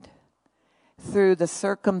learned through the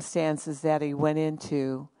circumstances that he went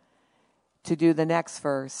into to do the next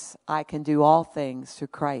verse, "I can do all things through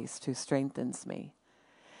Christ who strengthens me."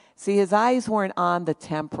 See, his eyes weren't on the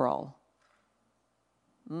temporal.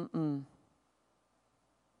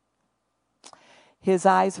 His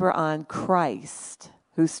eyes were on Christ,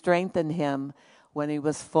 who strengthened him when he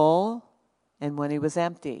was full and when he was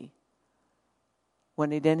empty.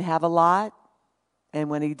 When he didn't have a lot and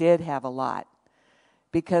when he did have a lot.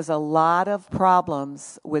 Because a lot of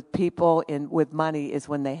problems with people with money is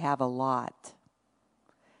when they have a lot.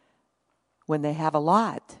 When they have a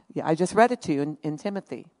lot. Yeah, I just read it to you in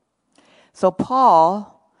Timothy. So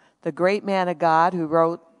Paul, the great man of God who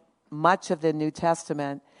wrote much of the New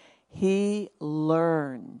Testament, he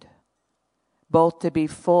learned both to be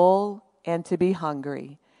full and to be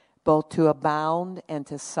hungry, both to abound and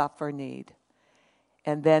to suffer need.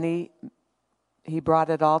 And then he brought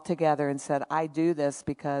it all together and said, "I do this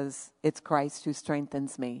because it's Christ who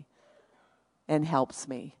strengthens me." and helps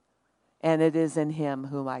me. And it is in him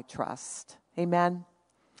whom I trust. Amen.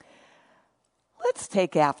 Let's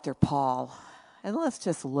take after Paul and let's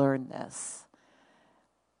just learn this.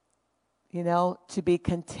 You know, to be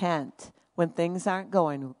content when things aren't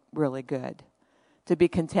going really good. To be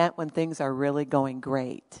content when things are really going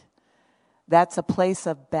great. That's a place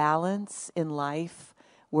of balance in life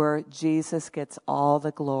where Jesus gets all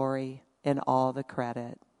the glory and all the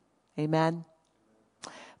credit. Amen.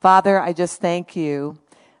 Father, I just thank you.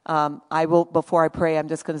 I will, before I pray, I'm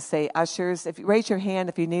just going to say, ushers, if you raise your hand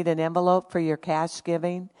if you need an envelope for your cash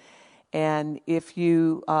giving. And if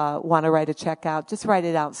you want to write a check out, just write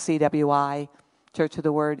it out, CWI, Church of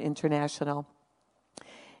the Word International.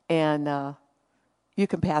 And you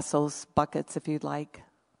can pass those buckets if you'd like,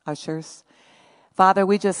 ushers. Father,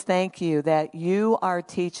 we just thank you that you are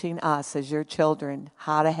teaching us as your children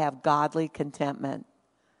how to have godly contentment.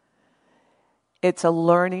 It's a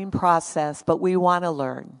learning process, but we want to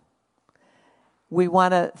learn. We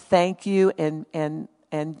want to thank you and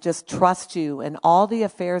just trust you in all the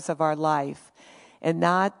affairs of our life and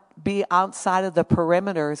not be outside of the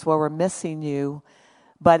perimeters where we're missing you,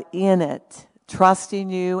 but in it, trusting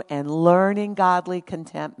you and learning godly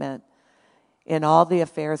contentment in all the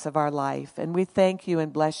affairs of our life. And we thank you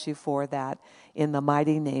and bless you for that in the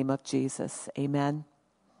mighty name of Jesus. Amen.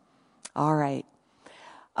 All right.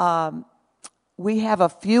 We have a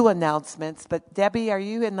few announcements, but Debbie, are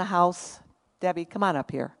you in the house? Debbie, come on up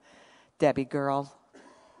here. Debbie girl.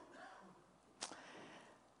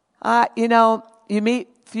 You know, you meet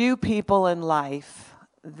few people in life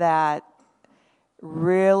that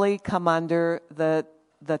really come under the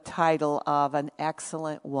title of an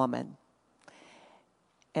excellent woman.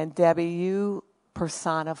 And Debbie, you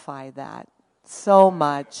personify that so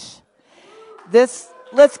much.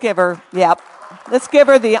 Let's give her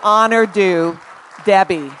the honor due,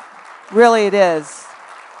 Debbie. Really it is.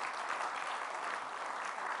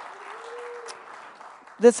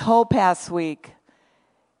 This whole past week,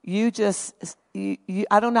 you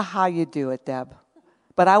I don't know how you do it, Deb,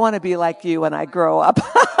 but I want to be like you when I grow up.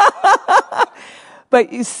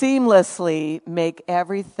 But you seamlessly make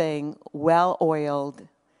everything well-oiled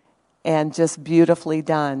and just beautifully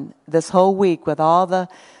done. This whole week with all the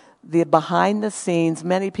behind the scenes,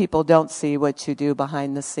 many people don't see what you do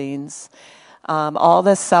behind the scenes. All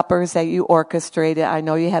the suppers that you orchestrated, I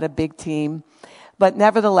know you had a big team, but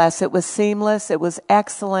nevertheless, it was seamless, it was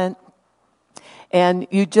excellent, and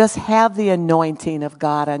you just have the anointing of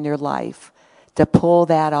God on your life to pull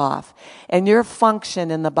that off. And your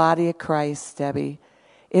function in the body of Christ, Debbie,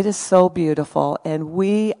 it is so beautiful, and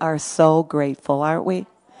we are so grateful, aren't we?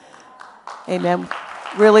 Amen.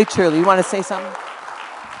 Really, truly. You want to say something?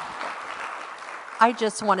 I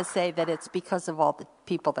just want to say that it's because of all the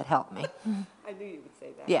people that helped me. I knew you would say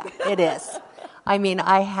that. Yeah, it is. I mean,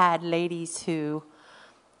 I had ladies who,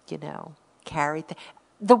 carried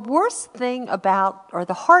the worst thing or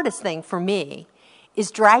the hardest thing for me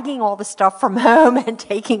is dragging all the stuff from home and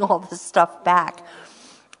taking all the stuff back.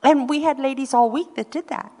 And we had ladies all week that did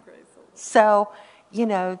that. So,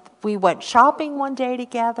 we went shopping one day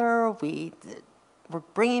together. We were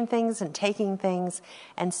bringing things and taking things.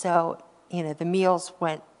 And so, the meals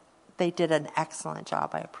they did an excellent job.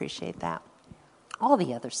 I appreciate that. All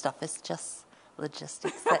the other stuff is just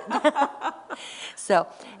logistics. So,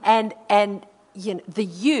 and the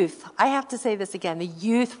youth, I have to say this again, the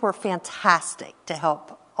youth were fantastic to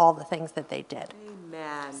help all the things that they did.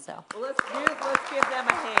 Amen. So. Well, let's give them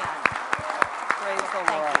a hand. Praise the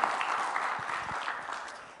Lord.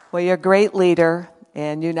 Well, you're a great leader,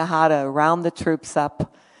 and you know how to round the troops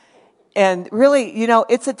up. And really,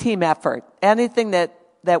 it's a team effort. Anything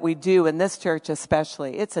that we do in this church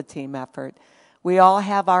especially, it's a team effort. We all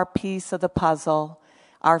have our piece of the puzzle,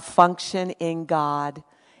 our function in God.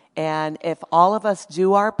 And if all of us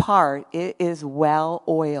do our part, it is well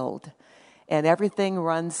oiled. And everything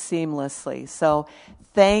runs seamlessly. So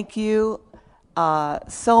thank you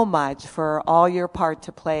so much for all your part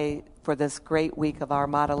to play for this great week of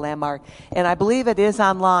Armada Landmark. And I believe it is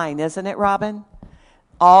online, isn't it, Robin?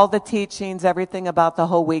 All the teachings, everything about the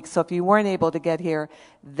whole week. So if you weren't able to get here,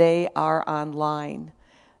 they are online.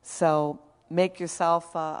 So make yourself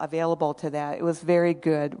available to that. It was very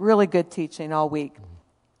good, really good teaching all week.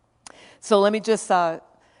 So let me just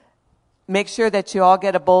make sure that you all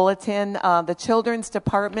get a bulletin. The children's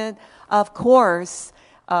department, of course,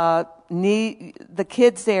 the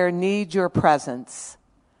kids there need your presence.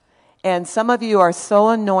 And some of you are so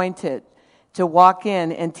anointed to walk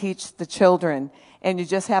in and teach the children, and you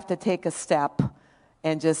just have to take a step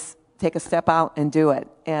and just take a step out and do it.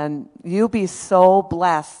 And you'll be so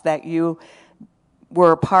blessed that you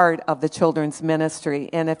were a part of the children's ministry.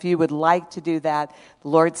 And if you would like to do that, the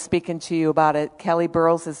Lord's speaking to you about it. Kelly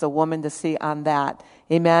Burrows is the woman to see on that.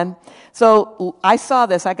 Amen. So I saw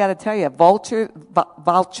this. I got to tell you,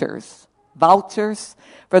 vouchers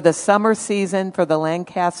for the summer season for the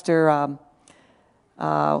Lancaster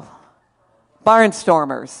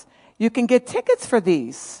Barnstormers. You can get tickets for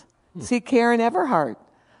these. See Karen Everhart.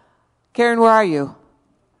 Karen, where are you?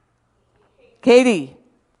 Katie,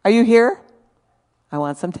 are you here? I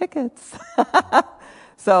want some tickets.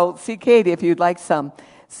 So see Katie if you'd like some.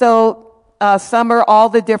 So summer, all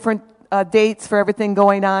the different dates for everything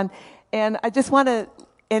going on. And I just want to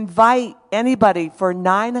invite anybody for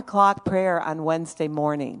 9 o'clock prayer on Wednesday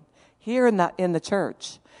morning here in the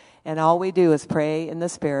church. And all we do is pray in the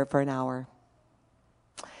Spirit for an hour.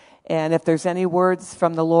 And if there's any words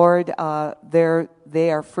from the Lord,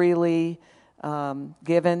 they are freely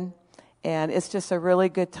given. And it's just a really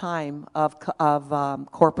good time of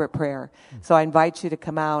corporate prayer. So I invite you to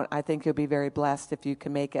come out. I think you'll be very blessed if you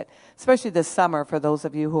can make it, especially this summer for those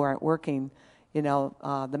of you who aren't working,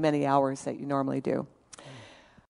 the many hours that you normally do.